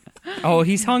 Oh,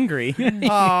 he's hungry.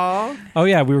 Aww. Oh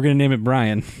yeah, we were gonna name it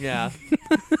Brian. Yeah.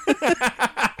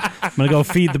 I'm gonna go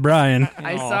feed the Brian.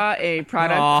 I saw a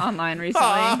product Aw. online recently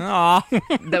Aw.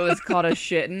 that was called a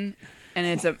shitten, and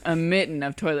it's a mitten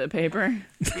of toilet paper.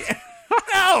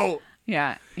 No.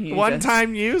 Yeah. you One just-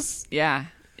 time use. Yeah.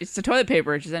 It's the toilet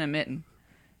paper. It's just in a mitten.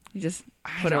 You just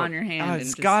put it on your hand. and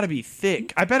It's just, got to be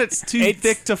thick. I bet it's too It's-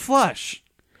 thick to flush.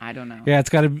 I don't know. Yeah, it's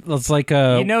got to. It's like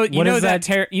You know what is that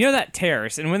you know that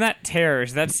tears, and when that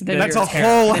tears, that's That's your a hair.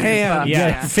 whole Then your hand. butt. Yeah,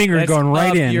 Yeah. finger That's going right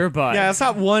up in. your butt. Yeah, it's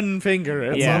not one finger.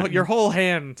 It's Yeah. your whole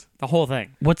hand. The whole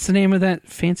thing. What's the name of that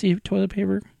fancy toilet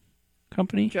paper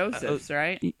company? Joseph's,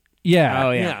 right? Yeah.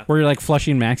 Oh, yeah. Where you're like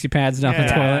flushing maxi pads down the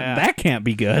Yeah, toilet. yeah. That can't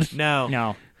be good. No.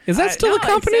 No. Is that still No, a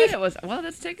company? It said it was. Well,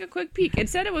 let's take a quick peek. It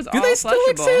said it was all they still flushable.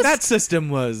 exist? That system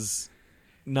was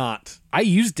not I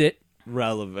used it.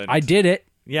 relevant. I did it.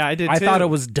 Yeah, I did I too. thought it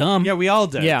was dumb. Yeah, we all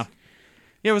did. Yeah.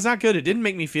 Yeah, it was not good. It didn't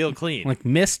make me feel clean. Like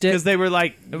missed it. Because they were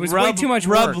like, It was way too much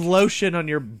rub work. lotion on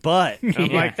your butt. I'm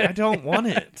Yeah. like, I don't want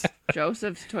it.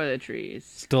 Joseph's toiletries.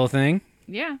 Still a thing.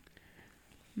 Yeah.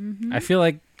 I feel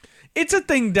like It's a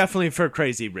thing definitely for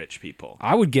crazy rich people.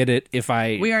 I would get it if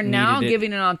I. We are now needed it.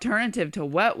 giving an alternative to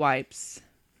wet wipes.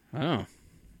 Oh,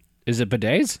 is it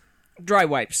bidets? Dry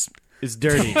wipes. It's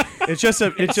dirty. it's just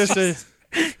a.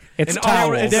 It's An towels.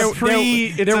 already-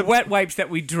 They're They're wet wipes that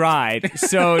we dried.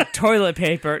 So toilet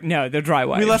paper. No, they're dry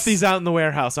wipes. We left these out in the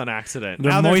warehouse on accident.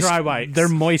 They're now moist. they're dry wipes. They're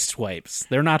moist wipes.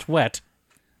 They're not wet.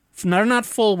 They're not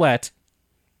full wet.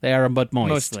 They are but moist.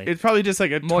 Mostly. It's probably just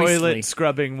like a Moistly. toilet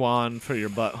scrubbing wand for your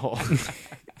butthole.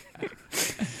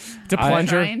 It's a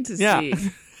plunger. Trying to Yeah.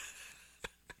 see.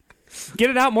 Get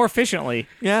it out more efficiently.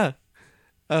 yeah.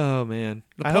 Oh man.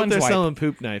 The I hope plunge they're wipe. selling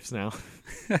poop knives now.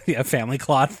 Yeah, family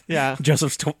cloth. Yeah.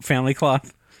 Joseph's family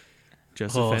cloth.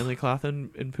 Just Oh. a family cloth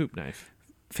and poop knife.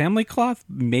 Family cloth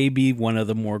may be one of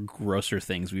the more grosser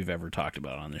things we've ever talked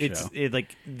about on the show.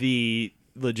 Like the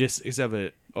logistics of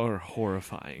it are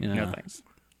horrifying. Yeah. No thanks.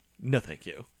 No, thank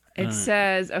you. It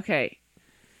says, okay,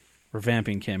 We're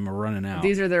vamping, Kim. We're running out.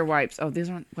 These are their wipes. Oh, these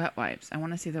aren't wet wipes. I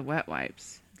want to see the wet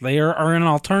wipes. They are an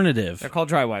alternative. They're called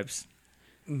dry wipes.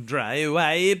 Dry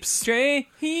wipes. Dry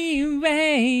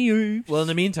wipes. Well, in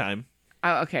the meantime.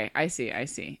 Oh, okay. I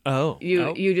see. Oh.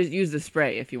 You just use the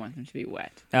spray if you want them to be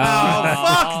wet. Oh,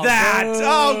 fuck that.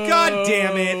 Oh, god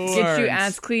damn it. Gets you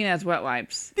as clean as wet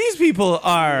wipes. These people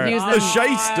are Use them-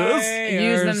 shysters.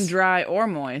 Use them dry or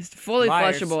moist, fully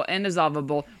Liars. flushable and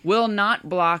dissolvable. Will not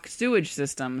block sewage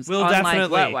systems. Will unlike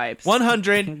definitely. wet wipes.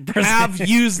 100 have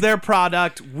used their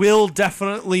product. Will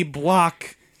definitely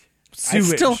block sewage.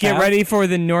 still Get ready for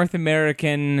the North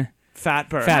American fat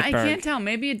burn. Fat I burn. can't tell.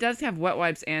 Maybe it does have wet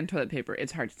wipes and toilet paper.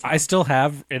 It's hard to tell. I still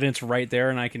have, and it's right there,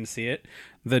 and I can see it.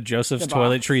 The Joseph's The box.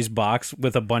 Toiletries box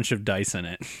with a bunch of dice in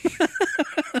it.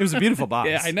 It was a beautiful box.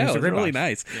 Yeah, I know. It was It's a great really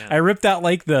box. nice. Yeah. I ripped out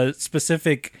like the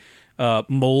specific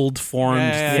mold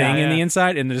formed thing in the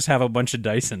inside, and just have a bunch of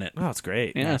dice in it. Oh, it's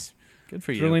great. Yes, Good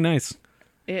for it's you. really nice.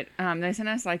 They sent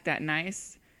us like that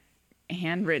nice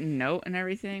handwritten note and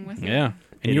everything with it. Yeah, and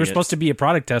you were Idiots. supposed to be a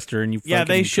product tester, and you Yeah,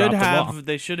 they fucking should dropped the ball. have.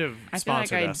 They should have I feel like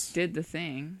sponsored I us. did the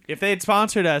thing. If they had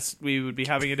sponsored us, we would be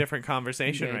having a different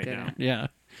conversation They right didn't. now. Yeah.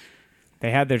 They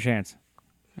had their chance.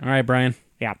 All right, Brian.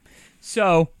 Yeah.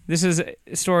 So this is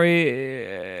a story.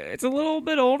 It's a little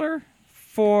bit older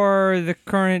for the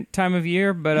current time of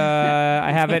year, but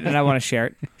I have it and I want to share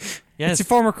it. Yes. It's a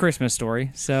former Christmas story,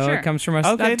 so Sure. it comes from us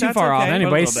Okay, not too that's far okay. off. But a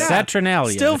Anyway, little bit.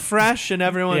 Saturnalia. Still fresh in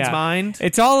everyone's Yeah. mind.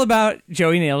 It's all about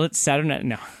Joey nailed it. Saturday.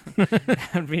 No,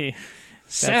 that'd be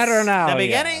Saturnalia. The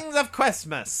beginnings of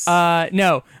Christmas.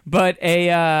 no. But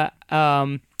a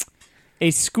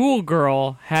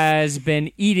schoolgirl has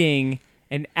been eating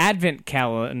an advent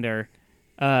calendar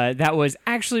that was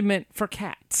actually meant for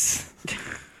cats.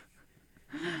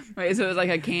 Wait, so it was like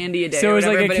a candy a day. So it or was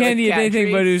like whatever, a but candy a cat day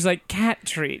thing, but it treats? was like cat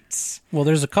treats. Well,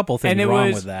 there's a couple things And it wrong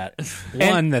was- with that.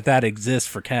 One, that exists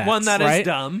for cats. One that is right?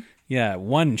 dumb. Yeah,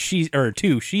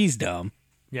 two, she's dumb.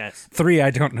 Yes. 3, I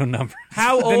don't know number.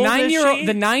 How The old nine-year-old, is she?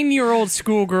 the 9-year-old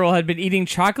schoolgirl had been eating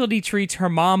chocolatey treats her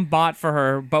mom bought for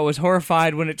her, but was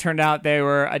horrified when it turned out they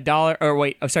were $1. Or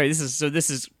wait, oh sorry, this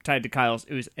is tied to Kyle's.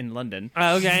 It was in London.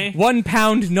 Okay.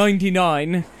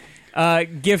 £1.99.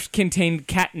 Gift contained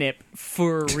catnip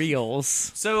for reals.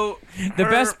 So The her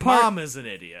best part- mom is an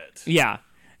idiot. Yeah.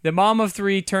 The mom of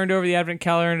 3 turned over the advent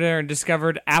calendar and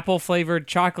discovered apple-flavored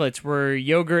chocolates were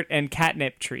yogurt and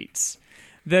catnip treats.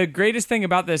 The greatest thing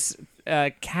about this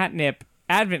catnip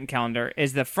advent calendar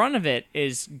is the front of it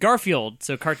is Garfield,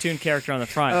 so cartoon character on the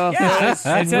front. Oh, Yes.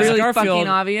 It says really Garfield, fucking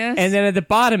obvious. and then at the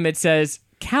bottom it says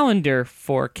calendar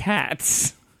for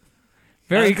cats.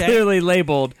 Very Okay. clearly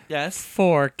labeled Yes.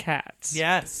 for cats.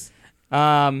 Yes.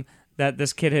 That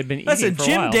this kid had been eating Listen, for a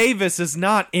Jim while. Davis is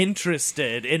not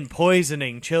interested in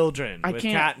poisoning children I with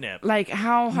can't. catnip. Like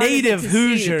how hard Native is it to see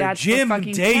Hoosier that's for Jim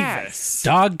fucking Davis. cats?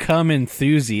 Dog cum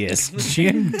enthusiast,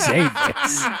 Jim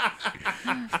Davis.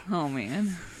 Oh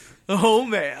man. Oh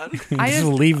man. I Just just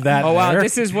leave that Oh wow! there.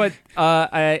 This is what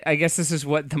I guess this is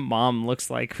what the mom looks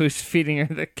like who's feeding her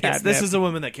the catnip. Yes, this is a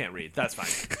woman that can't read. That's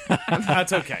fine.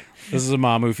 That's okay. This is a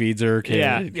mom who feeds her kid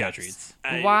Yeah. cat Yes. treats.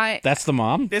 why? That's the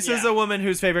mom? This is a woman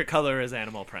whose favorite color is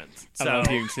animal print. I So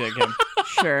love you, Kim.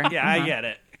 Sure. yeah, I get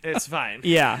it. It's fine.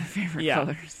 Yeah, Favorite yeah.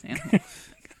 colors.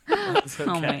 It's okay.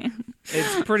 Oh man.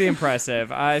 It's pretty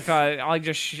impressive. I thought I'll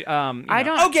just I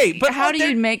don't. Okay, but how do there-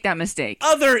 you make that mistake?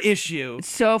 Other issue. It's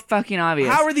so fucking obvious.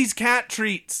 How are these cat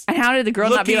treats? and how did the girl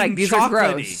not be looking like, these are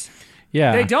chocolatey? gross?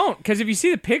 Yeah. They don't, because if you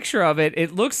see the picture of it,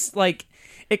 it looks like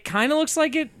it kind of looks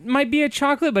like it might be a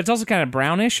chocolate, but it's also kind of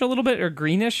brownish a little bit or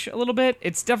greenish a little bit.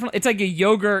 It's definitely it's like a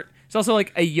yogurt. It's also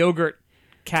like a yogurt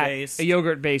Based. a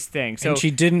yogurt based thing. So And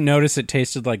she didn't notice it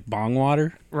tasted like bong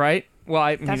water. right. Well,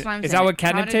 I That's mean, what I'm is saying. that what How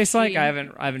catnip did tastes like? she- I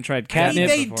haven't tried I mean, catnip.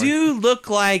 they before. do look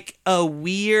like a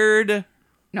weird.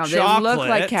 No, they look like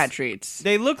Chocolate. cat treats.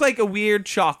 They look like a weird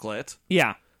chocolate.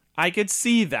 Yeah. I could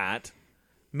see that,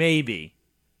 maybe,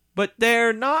 but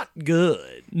they're not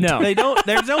good. No. They don't.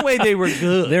 There's no way they were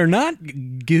good. They're not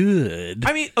good.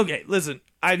 I mean, okay, listen.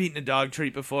 I've eaten a dog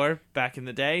treat before back in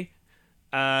the day.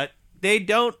 They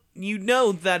don't. You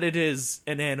know that it is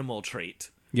an animal treat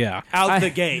Yeah. out the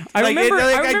gate. I remember-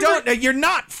 I remember- don't. You're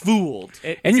not fooled.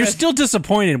 And you're still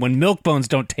disappointed when milk bones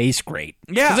don't taste great.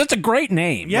 Yeah. Because it's a great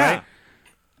name. Yeah. Right?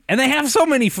 And they have so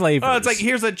many flavors. Oh, it's like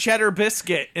here's a cheddar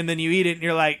biscuit, and then you eat it, and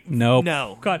you're like, Nope.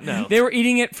 no, God, no. they were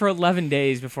eating it for 11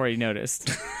 days before he noticed.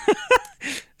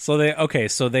 so they were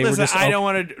Listen, just I don't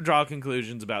want to draw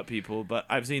conclusions about people, but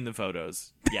I've seen the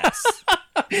photos. Yes,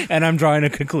 and I'm drawing a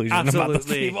conclusion about those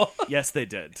absolutely. people. Yes, they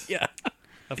did. Yeah.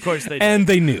 Of course they did. And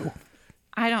they knew.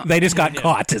 I don't. They just got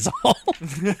caught is all.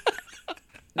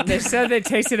 They said they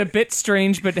tasted a bit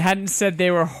strange, but hadn't said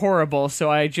they were horrible, so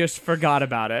I just forgot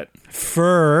about it.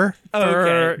 Fur.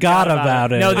 Got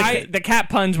about it. No, the cat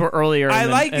puns were earlier. I in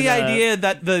like the in idea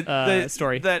that the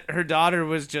story. that her daughter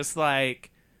was just like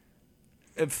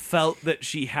felt that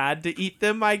she had to eat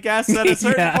them. I guess at a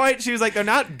certain Yeah. point, she was like, "They're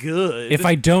not good." If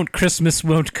I don't, Christmas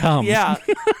won't come. yeah,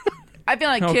 I feel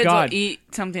like Oh, kids God. will eat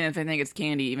something if they think it's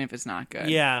candy, even if it's not good.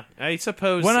 yeah. I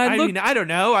suppose. When I I look- mean, I don't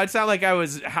know. I'd sound like I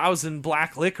was housing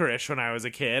black licorice when I was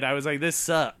a kid. I was like, "This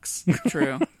sucks."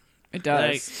 True. It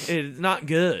like, does. it's not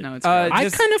good. No, it's Uh, gross. I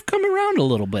Just- kind of come around a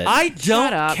little bit. I Shut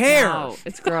don't up. care. No,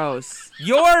 it's gross.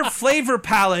 Your flavor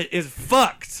palette is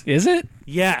fucked. Is it?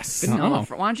 Yes. Vanilla.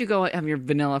 Oh. Why don't you go have your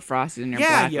vanilla frosted and your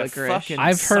Yeah, black you licorice? fucking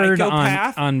I've heard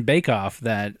psychopath. on Bake Off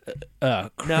that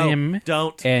cream No,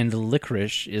 don't. and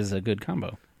licorice is a good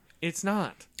combo. It's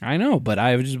not. I know, but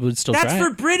I just would still That's try for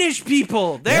it. British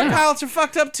people. Their Yeah. palates are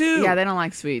fucked up too. Yeah, they don't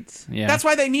like sweets. Yeah. That's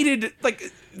why they needed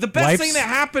the best Wipes. thing that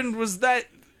happened was that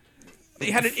they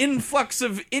had an influx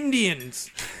of Indians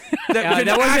that could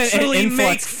that wasn't an actually influx.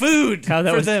 make food How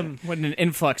that for was, them. wasn't an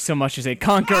influx so much as a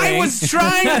conquering. I was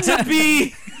trying to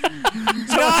be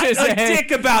not as a a-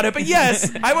 dick about it, but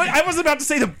yes, I was about to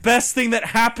say the best thing that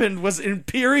happened was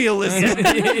imperialism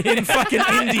in fucking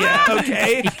India.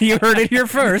 Okay, You heard it here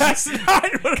first. that's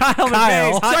not what Kyle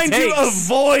Kyle. McVeigh's hot I'm trying takes. to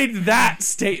avoid that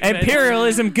statement.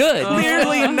 Imperialism good.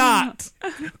 Clearly not.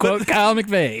 Quote Kyle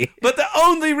McVeigh. But the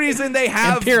only reason they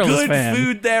have Imperialist good fan.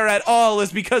 food there at all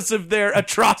is because of their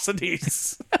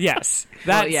atrocities. Yes,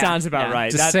 that Well, yeah, sounds about yeah.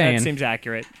 right. Just That saying. seems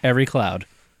accurate. Every cloud.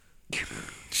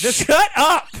 Shut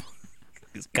up!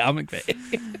 It's Kyle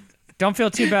McVeigh. Don't feel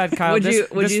too bad, Kyle. Would This-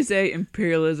 you this- say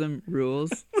imperialism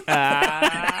rules?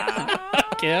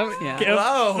 Kim? Yeah.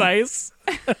 Whoa. Nice.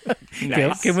 Kim,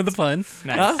 Nice. Kim with the pun.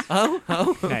 Nice. Oh,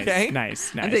 Nice. okay.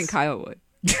 Nice. I think Kyle would.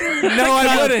 No,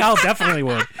 I wouldn't. Kyle definitely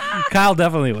would. Kyle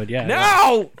definitely would, yeah.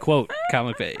 No! Quote Kyle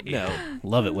McVeigh. No.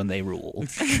 Love it when they rule.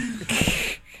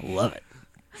 Love it.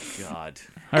 God.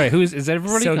 All right, is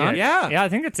everybody So gone? good. Yeah. Yeah, I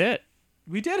think that's it.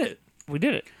 We did it. We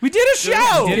did it. We did a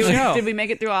show! We did a show. Did we make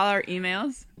it through all our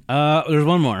emails? There's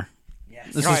one more.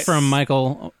 This Right. is from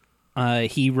Michael.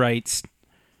 He writes,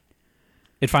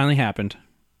 "It finally happened.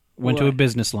 Went to a What?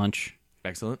 business lunch.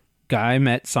 Excellent. Guy I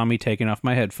met saw me taking off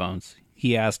my headphones.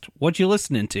 He asked, 'What you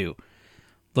listening to?'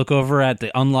 Look over at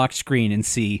the unlocked screen and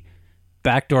see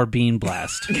Backdoor Bean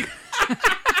Blast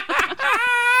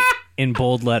in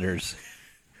bold letters.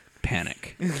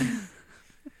 Panic."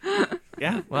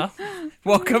 Yeah, well,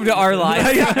 Welcome to our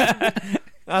life.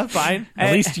 fine.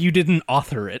 At least you didn't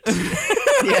author it.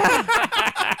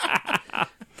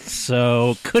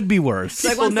 So, could be worse.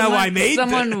 Like when know someone, I made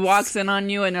someone this. walks in on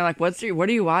you and they're like, what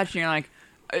are you watching?" You're like,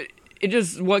 it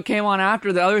just what came on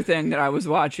after the other thing that I was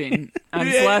watching. I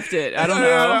just left it. I don't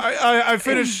know. I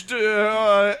finished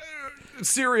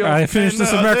Serial. I finished and,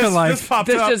 This American Life. This popped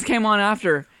This up. just came on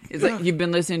after. It's like you've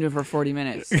been listening to it for 40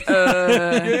 minutes.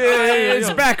 It's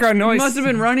background noise. Must have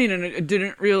been running and it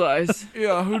didn't realize.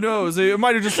 Yeah, who knows? It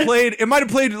might have just played. It might have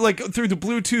played like through the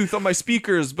Bluetooth on my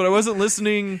speakers, but I wasn't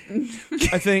listening.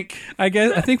 I think. I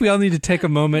think we all need to take a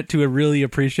moment to really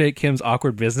appreciate Kim's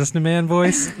awkward businessman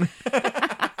voice.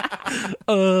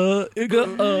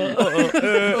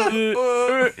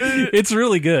 It's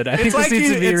really good. I think It's this like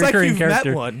needs to be a it's like recurring you've character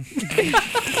met one.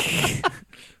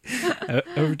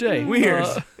 every day. Weird.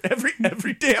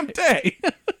 Every damn day.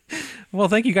 Well,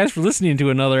 thank you guys for listening to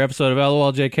another episode of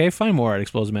LOLJK. Find more at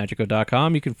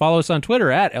explosivemagico.com. You can follow us on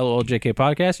Twitter at LOLJK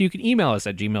Podcast. You can email us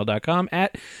at gmail.com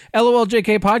at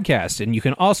LOLJK Podcast. And you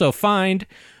can also find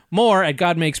more at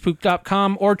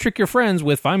godmakespoop.com or trick your friends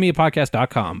with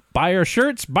findmeapodcast.com. Buy our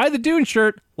shirts. Buy the Dune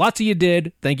shirt. Lots of you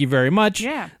did. Thank you very much.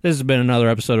 Yeah. This has been another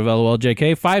episode of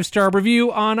LOLJK. 5-star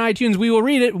review on iTunes. We will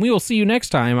read it, and we will see you next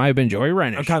time. I've been Joey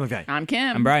Reinish. I'm kind of guy. I'm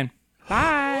Kim. I'm Brian.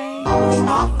 Bye.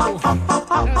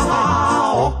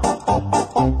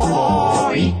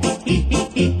 Hey,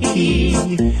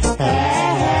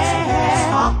 hey,